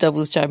 men's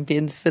doubles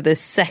champions, for the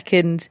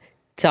second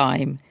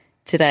time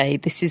today.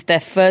 This is their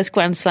first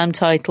Grand Slam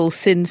title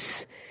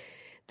since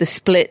the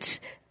split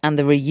and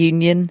the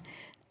reunion.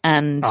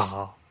 And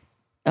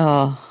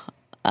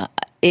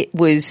it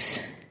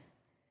was,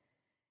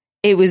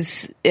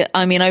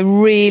 I mean, I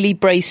really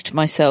braced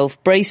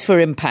myself. Brace for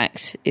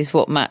impact is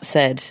what Matt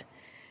said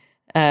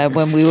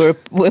when we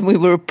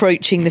were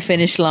approaching the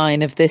finish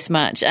line of this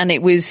match. And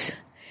it was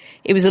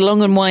a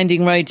long and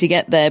winding road to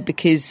get there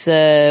because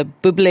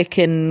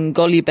Bublik and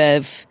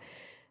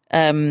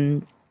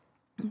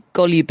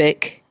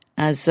Golubic,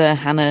 as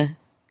Hannah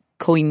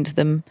coined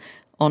them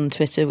on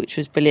Twitter, which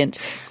was brilliant,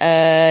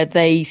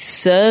 they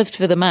served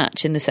for the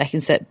match in the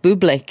second set.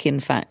 Bublik, in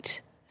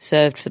fact,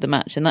 served for the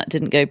match, and that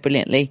didn't go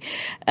brilliantly.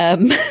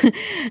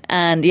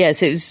 And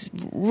yes, it was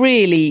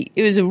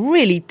a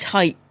really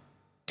tight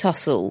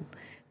tussle,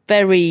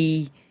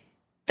 very,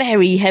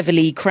 very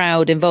heavily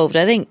crowd involved.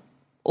 I think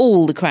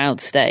all the crowd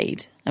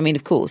stayed. I mean,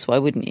 of course, why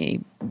wouldn't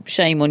you?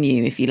 Shame on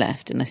you if you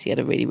left, unless you had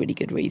a really, really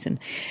good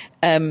reason.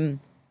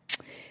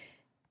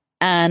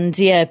 And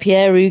yeah,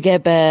 Pierre-Hugues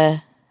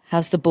Herbert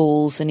has the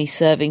balls and he's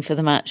serving for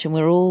the match, and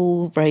we're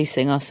all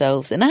bracing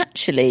ourselves. And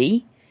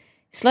actually,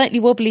 slightly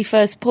wobbly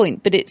first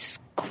point, but it's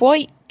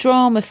quite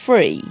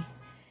drama-free.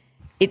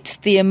 It's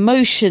the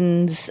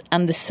emotions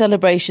and the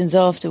celebrations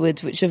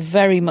afterwards which are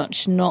very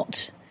much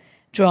not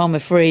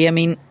drama-free. I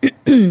mean,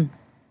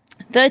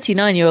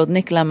 39-year-old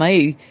Nicolas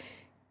Mahut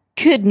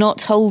could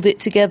not hold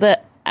it together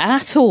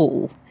at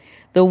all.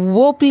 The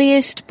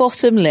wobbliest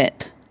bottom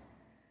lip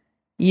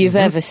you've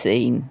ever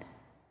seen.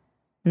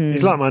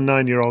 He's like my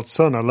 9-year-old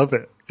son. I love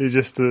it. It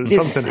just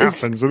something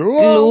happens and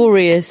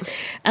glorious.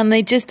 And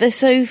they're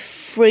so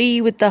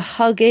free with the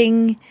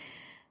hugging.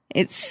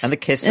 And the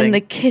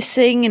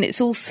kissing, and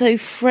it's all so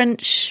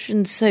French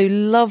and so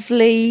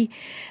lovely.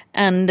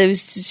 And there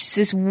was just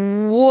this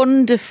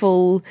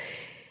wonderful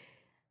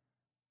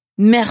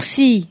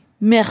merci,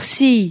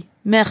 merci,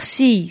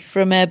 merci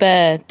from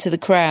Herbert to the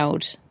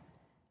crowd.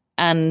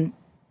 And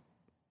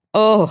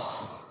help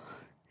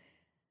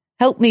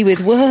me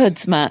with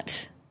words,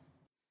 Matt.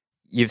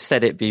 You've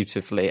said it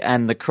beautifully,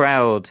 and the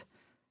crowd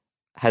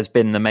has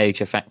been the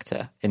major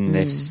factor in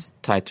this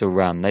title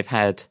run. They've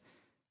had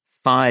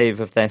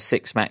 5 of their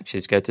 6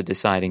 matches go to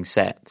deciding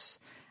sets,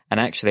 and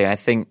actually, I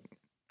think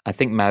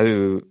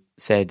Mahut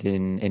said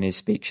in his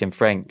speech in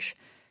French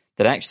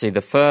that actually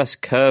the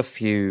first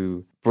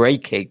curfew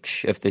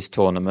breakage of this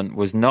tournament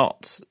was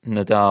not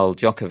Nadal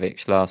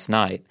Djokovic last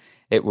night.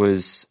 It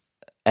was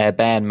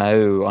Herbert and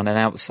Mahut on an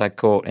outside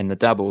court in the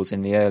doubles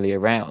in the earlier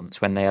rounds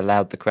when they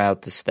allowed the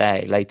crowd to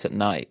stay late at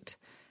night.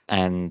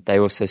 And they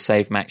also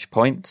saved match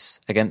points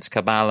against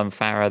Cabal and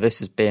Farah. This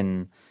has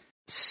been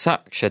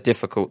such a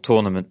difficult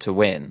tournament to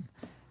win.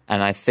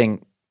 And I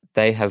think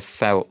they have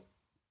felt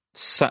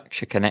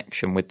such a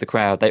connection with the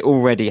crowd. They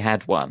already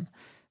had one,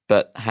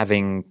 but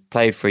having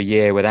played for a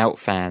year without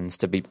fans,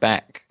 to be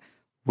back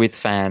with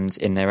fans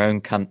in their own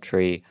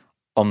country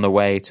on the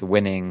way to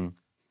winning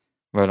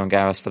Roland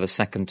Garros for the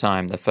second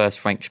time, the first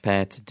French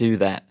pair to do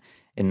that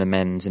in the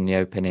men's in the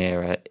Open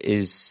era,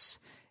 is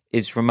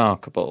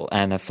remarkable.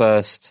 And a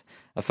first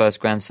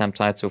Grand Slam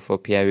title for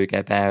Pierre-Hugues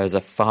Herbert as a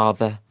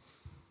father.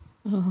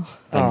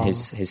 And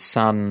his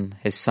son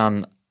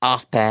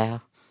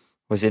Harper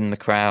was in the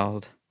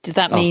crowd. Does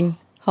that mean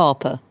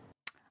Harper?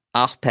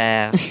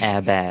 Harper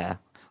Herbert,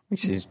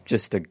 which is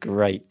just a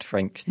great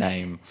French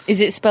name.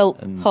 Is it spelled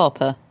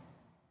Harper?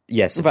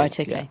 Yes. Right,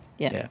 okay.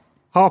 Yeah.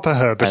 Harper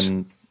Herbert.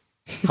 And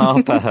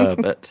Harper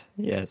Herbert,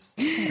 yes.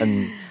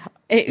 And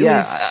it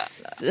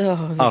was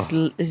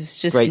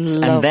just great.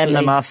 lovely. And then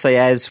the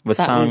Marseillaise was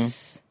sung.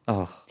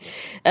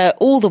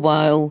 All the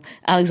while,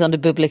 Alexander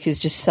Bublik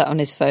is just sat on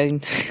his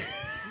phone.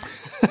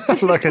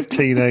 Like a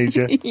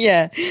teenager.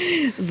 Yeah.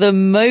 The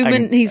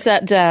moment he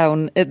sat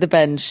down at the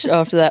bench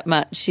after that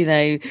match,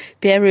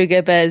 Pierre-Hugues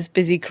Herbert's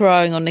busy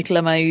crying on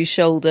Nicolas Mahut's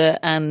shoulder,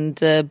 and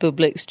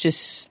Bublik's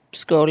just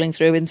scrolling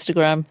through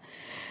Instagram.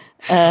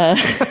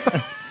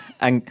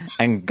 And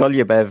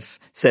Golubev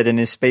said in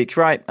his speech,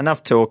 right,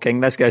 enough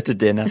talking, let's go to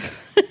dinner.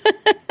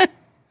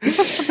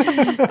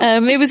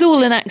 It was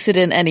all an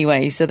accident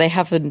anyway, so they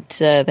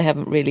haven't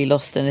really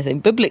lost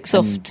anything. Bublik's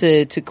off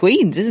to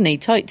Queens, isn't he?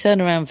 Tight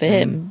turnaround for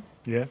him.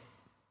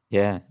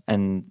 Yeah.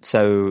 And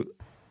so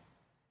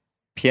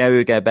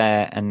Pierre-Hugues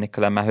Herbert and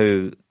Nicolas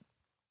Mahut,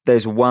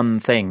 there's one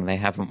thing they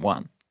haven't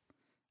won,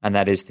 and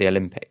that is the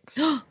Olympics.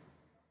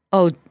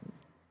 Oh,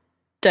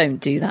 don't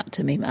do that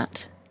to me,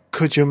 Matt.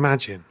 Could you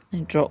imagine?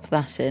 And drop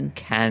that in.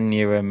 Can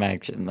you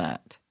imagine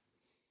that?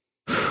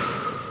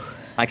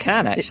 I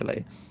can,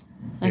 actually.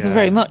 I can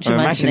very much I'm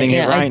imagine imagining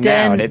it right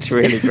now, and it's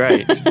really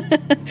great.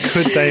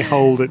 Could they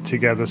hold it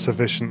together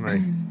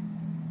sufficiently?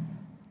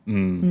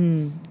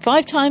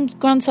 5-time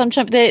Grand Slam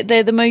champion.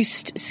 They're the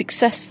most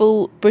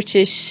successful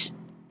British.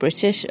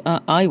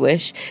 I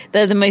wish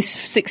they're the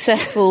most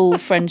successful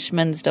French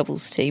men's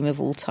doubles team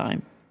of all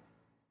time.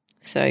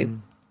 So,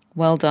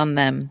 well done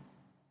them.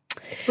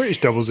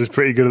 British doubles is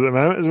pretty good at the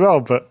moment as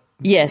well, but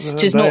yes,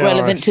 just not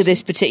relevant to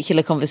this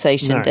particular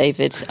conversation, No.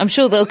 David. I'm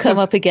sure they'll come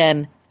up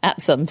again at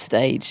some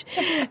stage.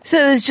 So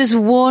there's just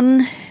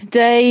one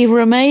day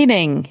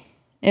remaining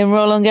in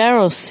Roland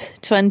Garros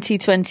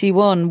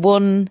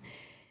 2021.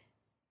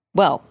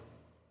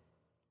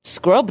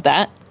 Scrub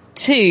that.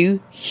 2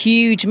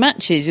 huge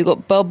matches. We've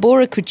got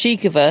Barbora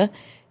Krejcikova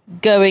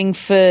going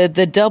for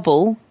the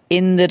double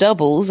in the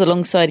doubles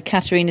alongside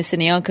Katerina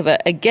Siniakova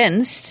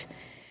against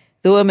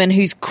the woman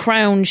whose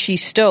crown she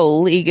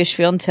stole, Iga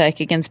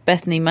Swiatek, against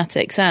Bethany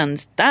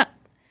Matek-Sands. That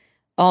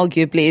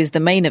arguably is the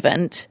main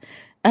event.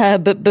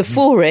 But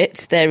before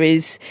it, there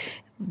is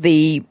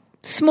the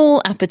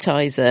small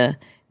appetizer,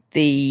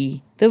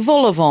 the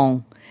vol au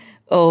vent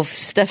of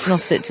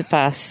Stefanos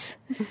Tsitsipas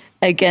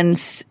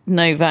against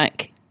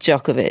Novak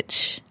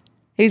Djokovic.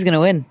 Who's going to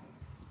win?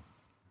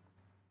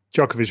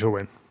 Djokovic will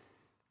win.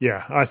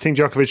 Yeah, I think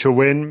Djokovic will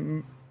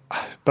win,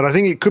 but I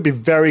think it could be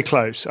very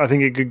close. I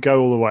think it could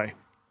go all the way.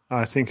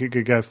 I think it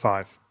could go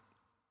 5.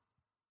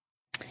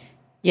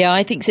 Yeah,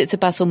 I think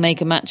Tsitsipas will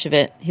make a match of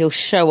it. He'll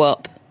show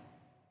up,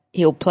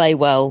 he'll play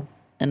well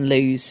and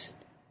lose.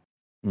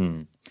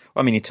 Well,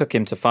 I mean, he took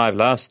him to 5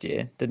 last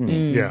year, didn't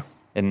he? Yeah.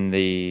 In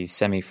the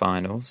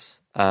semi-finals.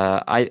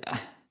 I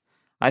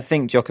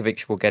think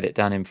Djokovic will get it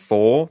done in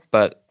 4,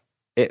 but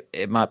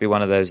it might be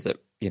one of those that,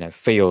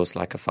 feels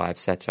like a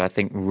 5-setter. I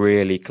think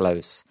really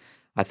close.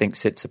 I think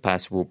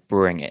Tsitsipas will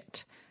bring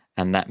it,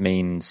 and that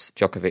means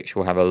Djokovic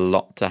will have a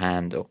lot to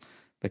handle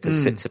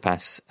because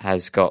Tsitsipas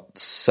has got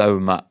so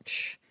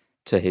much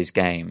to his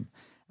game,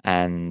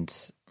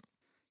 and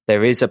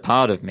there is a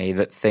part of me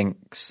that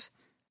thinks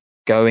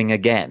going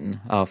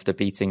again after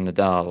beating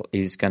Nadal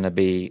is going to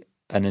be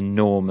an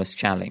enormous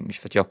challenge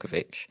for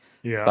Djokovic.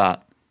 Yeah.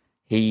 But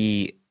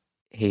he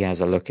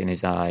has a look in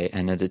his eye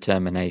and a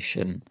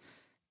determination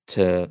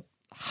to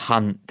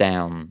hunt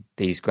down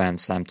these Grand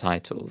Slam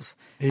titles.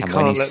 He And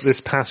can't let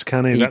this pass,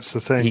 can he? That's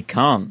the thing. He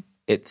can't.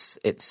 It's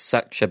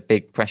such a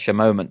big pressure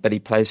moment, but he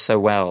plays so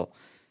well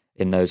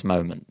in those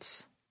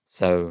moments.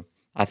 So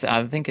I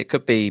think it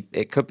could be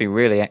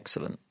really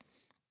excellent.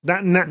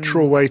 That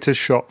natural way to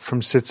shot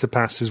from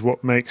Tsitsipas is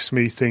what makes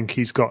me think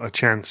he's got a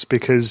chance,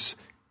 because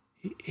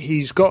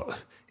he's got,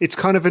 it's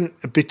kind of an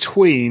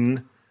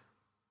between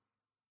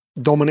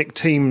Dominic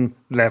Thiem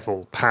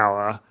level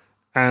power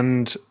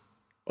and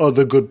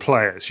other good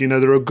players.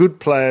 There are good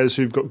players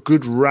who've got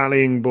good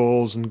rallying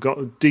balls and got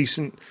a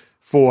decent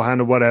forehand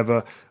or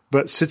whatever,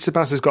 but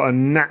Tsitsipas has got a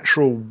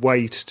natural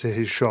weight to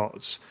his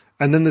shots.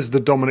 And then there's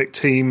the Dominic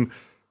Thiem,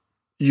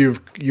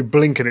 you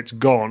blink and it's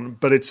gone,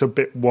 but it's a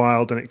bit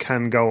wild and it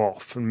can go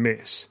off and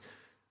miss.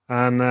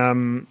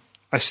 And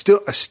I still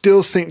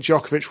think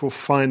Djokovic will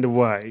find a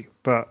way,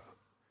 but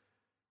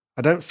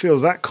I don't feel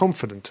that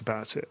confident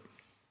about it.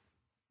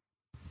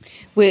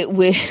 We're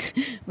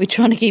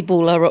trying to keep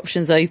all our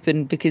options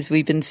open because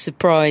we've been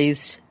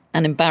surprised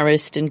and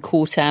embarrassed and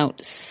caught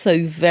out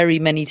so very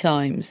many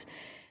times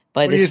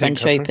by this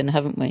French Open,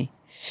 haven't we?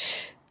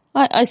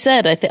 I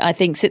said I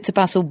think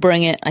Tsitsipas will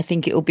bring it. I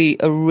think it will be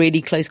a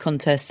really close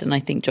contest, and I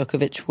think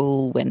Djokovic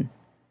will win.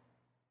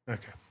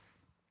 Okay,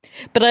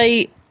 but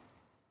I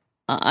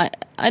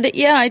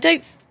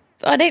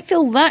don't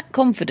feel that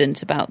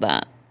confident about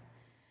that.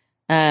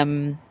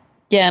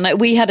 Yeah, and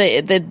we had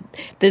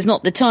there's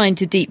not the time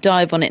to deep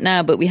dive on it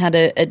now, but we had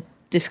a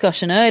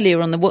discussion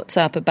earlier on the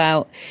WhatsApp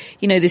about,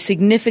 the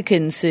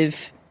significance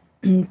of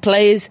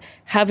players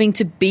having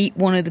to beat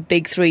one of the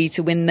big 3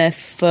 to win their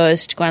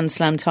first Grand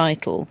Slam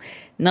title.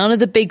 None of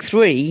the big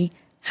 3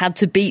 had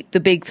to beat the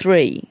big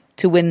 3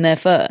 to win their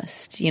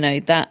first.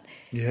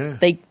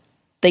 They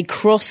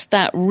crossed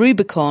that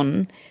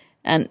Rubicon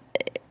and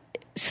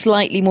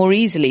slightly more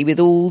easily, with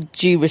all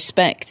due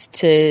respect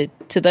to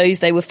those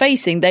they were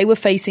facing. They were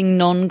facing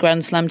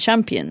non-Grand Slam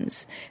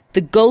champions.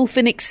 The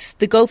golfing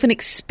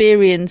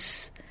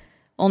experience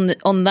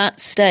on that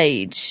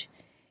stage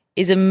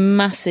is a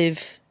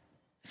massive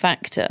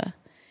factor,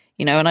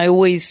 and I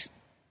always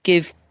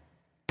give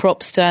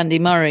props to Andy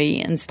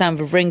Murray and Stan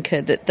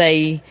Wawrinka that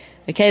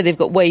they've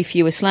got way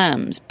fewer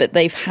slams, but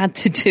they've had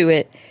to do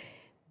it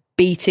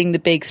beating the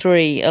big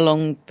 3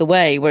 along the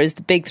way, whereas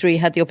the big 3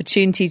 had the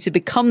opportunity to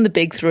become the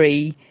big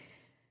 3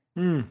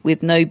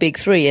 with no big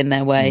 3 in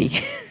their way.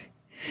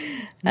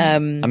 I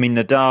mean,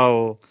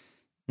 Nadal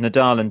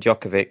and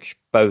Djokovic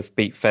both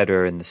beat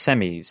Federer in the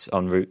semis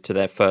en route to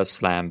their first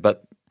slam,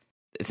 but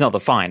it's not the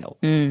final.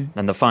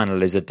 And the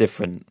final is a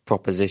different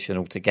proposition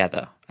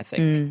altogether, I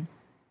think.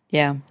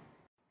 Yeah.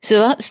 So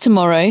that's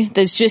tomorrow.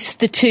 There's just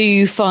the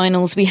two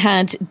finals. We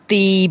had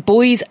the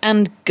boys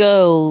and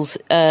girls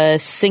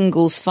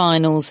singles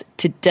finals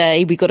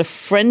today. We got a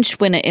French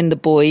winner in the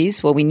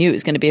boys. Well, we knew it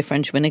was going to be a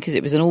French winner because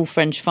it was an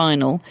all-French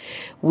final.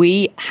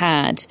 We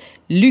had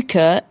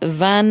Luca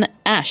Van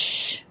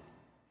Asch,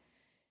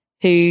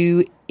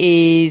 who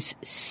is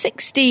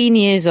 16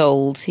 years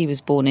old. He was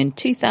born in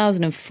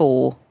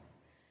 2004.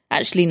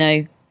 Actually,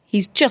 no,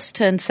 he's just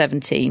turned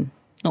 17.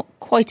 Not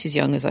quite as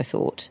young as I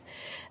thought.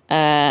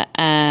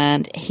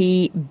 And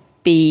he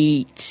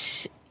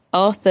beat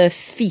Arthur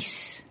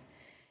Fils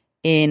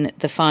in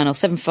the final,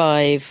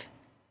 6-4,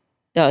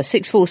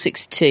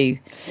 6-2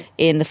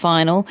 in the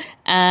final.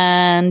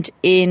 And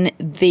in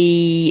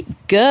the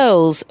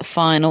girls'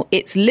 final,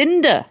 it's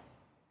Linda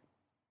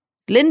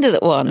that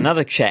won.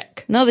 Another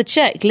Czech.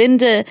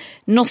 Linda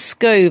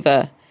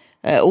Noskova,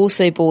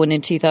 also born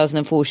in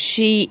 2004.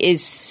 She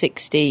is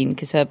 16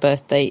 because her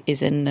birthday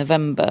is in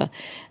November.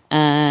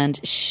 And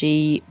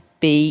she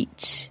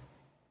beat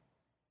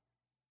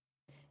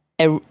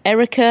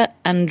Erika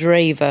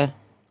Andreeva,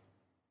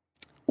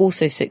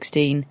 also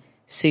 16,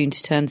 soon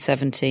to turn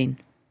 17.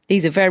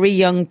 These are very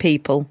young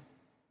people.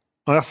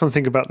 I often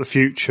think about the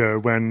future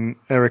when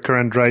Erika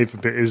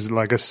Andreeva is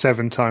like a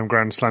 7-time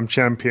Grand Slam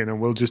champion,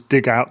 and we'll just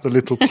dig out the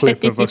little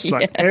clip of us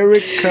like,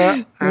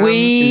 Erika.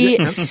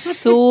 We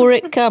saw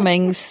it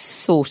coming,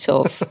 sort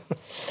of.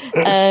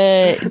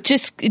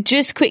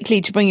 Just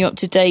quickly to bring you up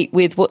to date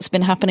with what's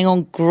been happening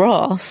on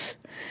grass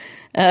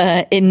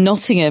in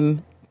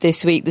Nottingham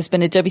this week. There's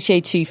been a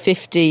WTA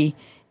 250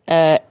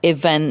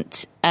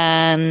 event,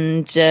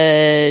 and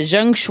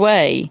Zheng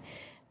Shui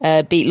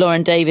beat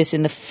Lauren Davis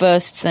in the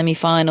first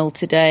semi-final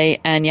today,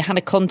 and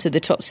Johanna Konta, the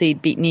top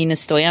seed, beat Nina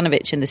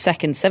Stojanovic in the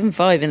second,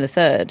 7-5 in the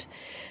third.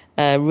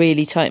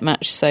 Really tight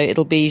match, so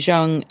it'll be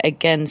Zheng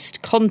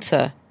against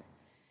Konta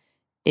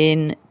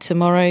in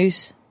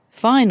tomorrow's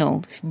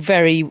final.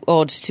 Very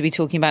odd to be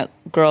talking about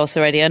grass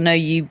already. I know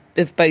you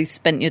have both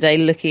spent your day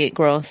looking at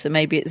grass, so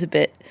maybe it's a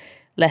bit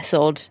less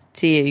odd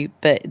to you,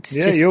 but it's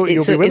you'll be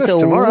with us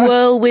tomorrow.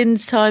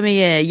 Whirlwind time of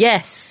year.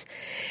 Yes,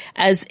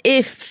 as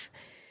if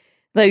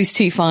those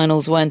two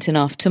finals weren't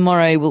enough,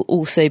 tomorrow will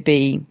also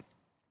be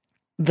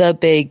the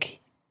big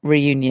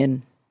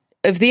reunion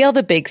of the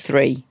other big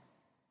three.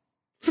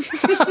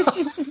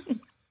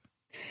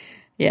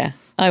 Yeah,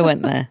 I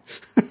went there.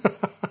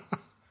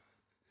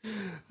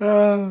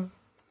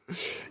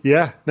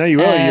 Yeah, no, you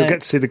will. You'll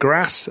get to see the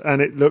grass,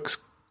 and it looks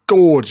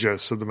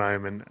gorgeous at the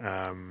moment.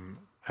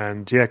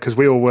 And yeah, because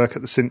we all work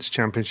at the Cinch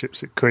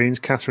Championships at Queen's.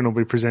 Catherine will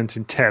be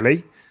presenting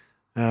telly.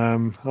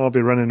 I'll be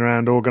running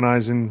around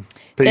organising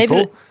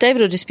people.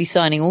 David will just be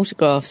signing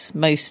autographs,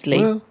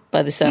 mostly,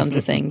 by the sounds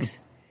of things.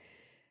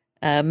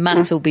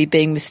 Matt will be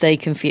being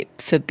mistaken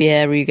for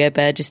Pierre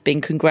Gobert, just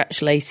being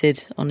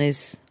congratulated on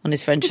his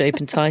French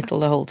Open title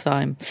the whole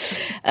time.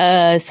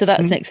 So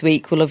that's next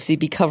week. We'll obviously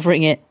be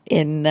covering it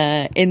in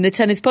the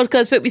tennis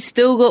podcast, but we've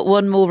still got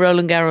one more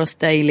Roland Garros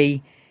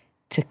daily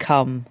to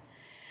come.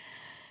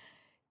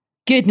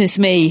 Goodness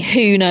me,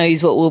 who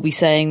knows what we'll be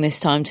saying this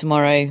time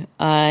tomorrow.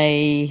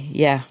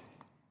 I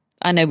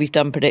know we've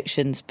done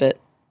predictions, but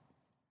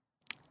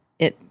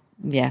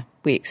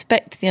we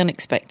expect the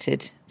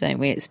unexpected, don't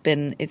we? It's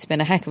been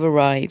a heck of a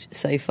ride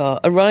so far.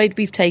 A ride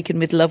we've taken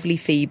with lovely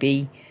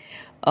Phoebe,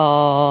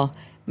 our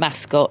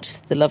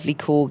mascot, the lovely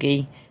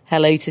corgi.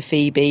 Hello to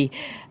Phoebe.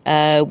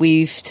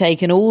 We've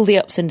taken all the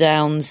ups and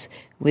downs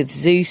with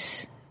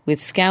Zeus,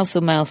 with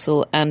Scousel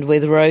Mousel, and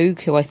with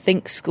Rogue, who I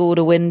think scored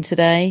a win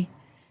today.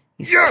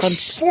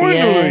 Yes,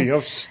 finally!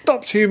 I've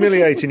stopped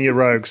humiliating you,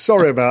 Rogue.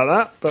 Sorry about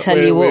that. But Tell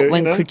you what,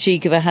 when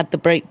Krejcikova had the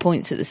break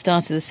points at the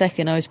start of the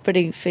second, I was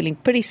feeling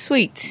pretty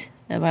sweet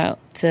about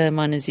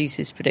mine and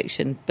Zeus's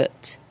prediction.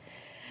 But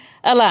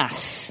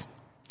alas,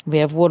 we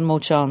have one more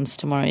chance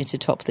tomorrow to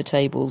top the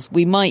tables.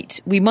 We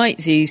might,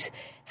 Zeus,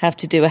 have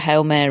to do a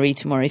Hail Mary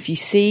tomorrow. If you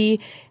see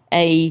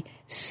a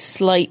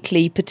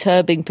slightly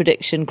perturbing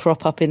prediction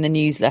crop up in the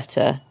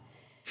newsletter,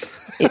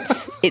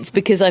 it's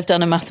because I've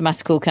done a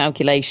mathematical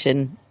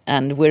calculation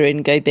and we're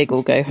in go big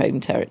or go home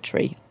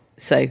territory.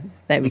 So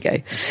there we go.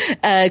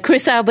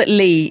 Chris Albert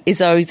Lee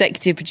is our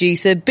executive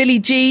producer. Billie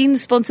Jean,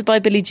 sponsored by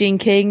Billie Jean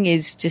King,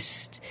 is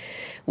just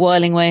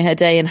whiling away her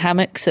day in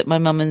hammocks at my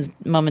mum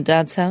and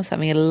dad's house,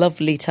 having a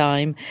lovely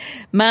time.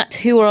 Matt,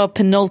 who are our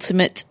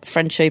penultimate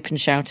French Open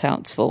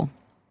shout-outs for?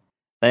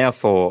 They are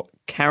for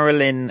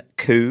Caroline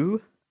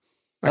Koo.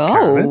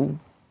 Oh,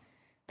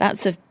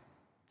 that's a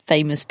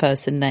famous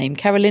person name.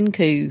 Caroline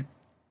Koo.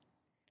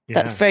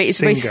 Yeah, it's a very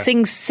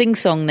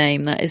sing-song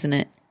name, that, isn't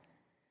it?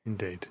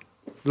 Indeed.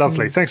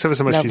 Lovely. Thanks ever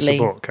so much for your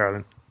support,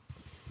 Caroline.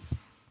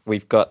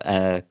 We've got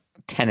a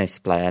tennis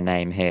player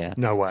name here.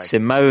 No way.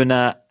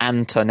 Simona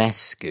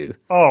Antonescu.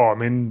 Oh, I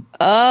mean...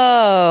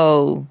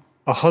 Oh.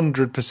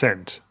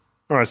 100%.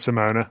 All right,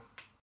 Simona.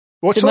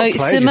 What sort of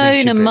player do you think Simona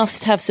she'd be?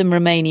 must have some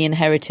Romanian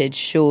heritage,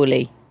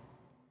 surely.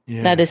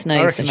 Yeah. Let us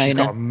know, I reckon Simona. She's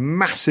got a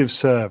massive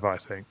serve, I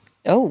think.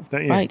 Oh,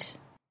 Don't you? right.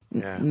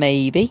 Yeah.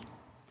 Maybe.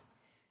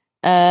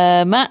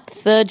 Matt,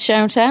 third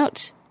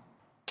shout-out?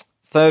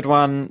 Third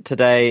one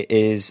today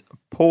is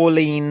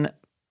Pauline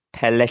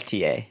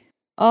Pelletier.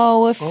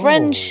 Oh, a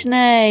French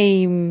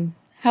name.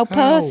 How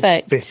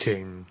perfect. How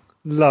fitting.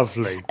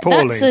 Lovely.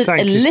 Pauline, That's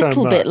thank a you so much.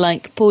 little bit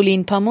like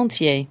Pauline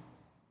Parmentier.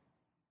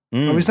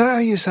 Oh, is that how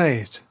you say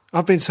it?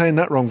 I've been saying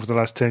that wrong for the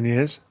last 10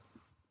 years.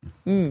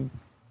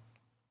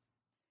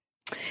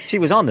 She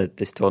was honoured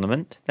this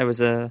tournament. There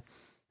was a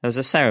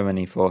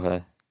ceremony for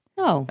her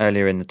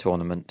earlier in the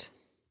tournament.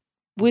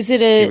 Was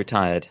it She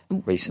retired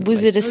recently.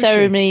 Was it a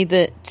ceremony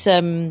that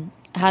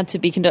had to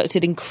be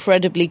conducted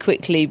incredibly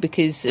quickly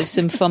because of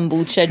some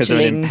fumbled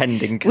scheduling?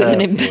 With an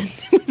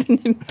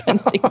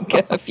impending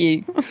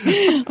curfew.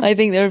 I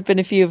think there have been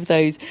a few of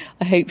those.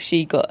 I hope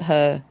she got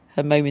her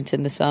moment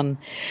in the sun.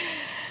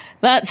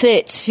 That's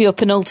it for your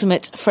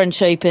penultimate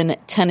French Open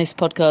tennis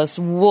podcast.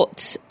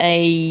 What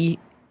a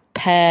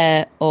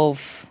pair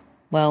of,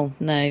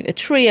 a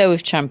trio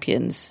of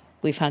champions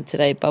we've had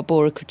today.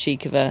 Barbora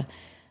Krejcikova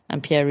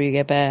and Pierre-Hugues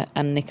Herbert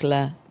and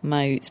Nicolas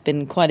Mahut. It's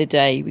been quite a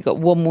day. We've got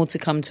one more to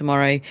come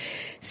tomorrow.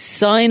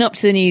 Sign up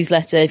to the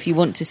newsletter if you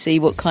want to see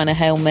what kind of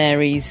Hail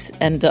Marys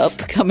end up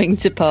coming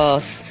to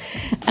pass.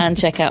 And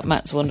check out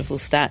Matt's wonderful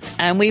stats.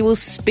 And we will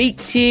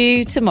speak to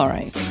you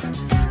tomorrow.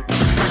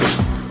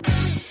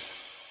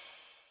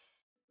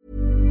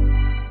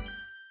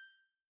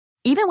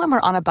 Even when we're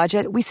on a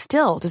budget, we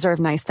still deserve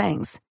nice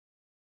things.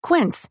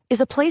 Quince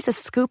is a place to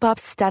scoop up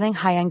stunning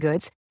high-end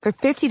goods for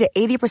 50 to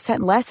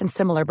 80% less than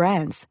similar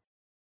brands.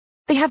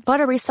 They have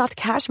buttery soft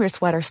cashmere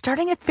sweaters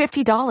starting at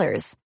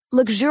 $50,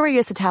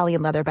 luxurious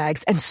Italian leather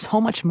bags, and so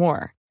much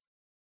more.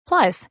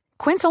 Plus,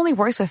 Quince only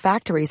works with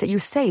factories that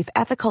use safe,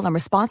 ethical, and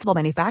responsible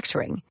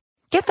manufacturing.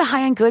 Get the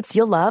high-end goods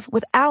you'll love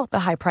without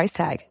the high price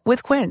tag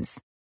with Quince.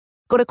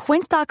 Go to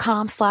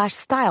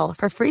quince.com/style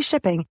for free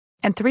shipping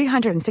and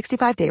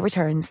 365-day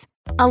returns.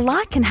 A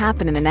lot can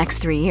happen in the next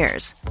 3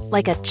 years.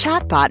 Like a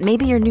chatbot may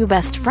be your new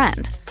best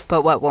friend.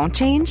 But what won't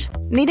change?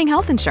 Needing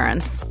health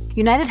insurance.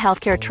 United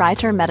Healthcare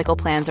Tri-Term Medical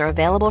Plans are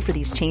available for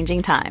these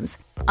changing times.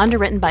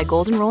 Underwritten by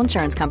Golden Rule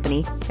Insurance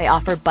Company, they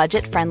offer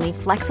budget-friendly,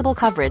 flexible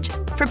coverage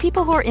for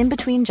people who are in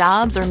between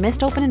jobs or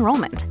missed open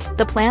enrollment.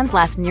 The plans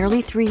last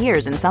nearly 3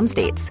 years in some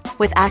states,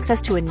 with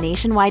access to a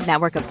nationwide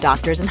network of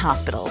doctors and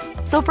hospitals.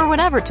 So for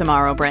whatever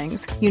tomorrow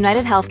brings,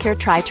 United Healthcare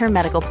Tri-Term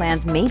Medical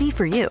Plans may be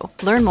for you.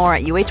 Learn more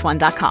at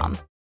uh1.com.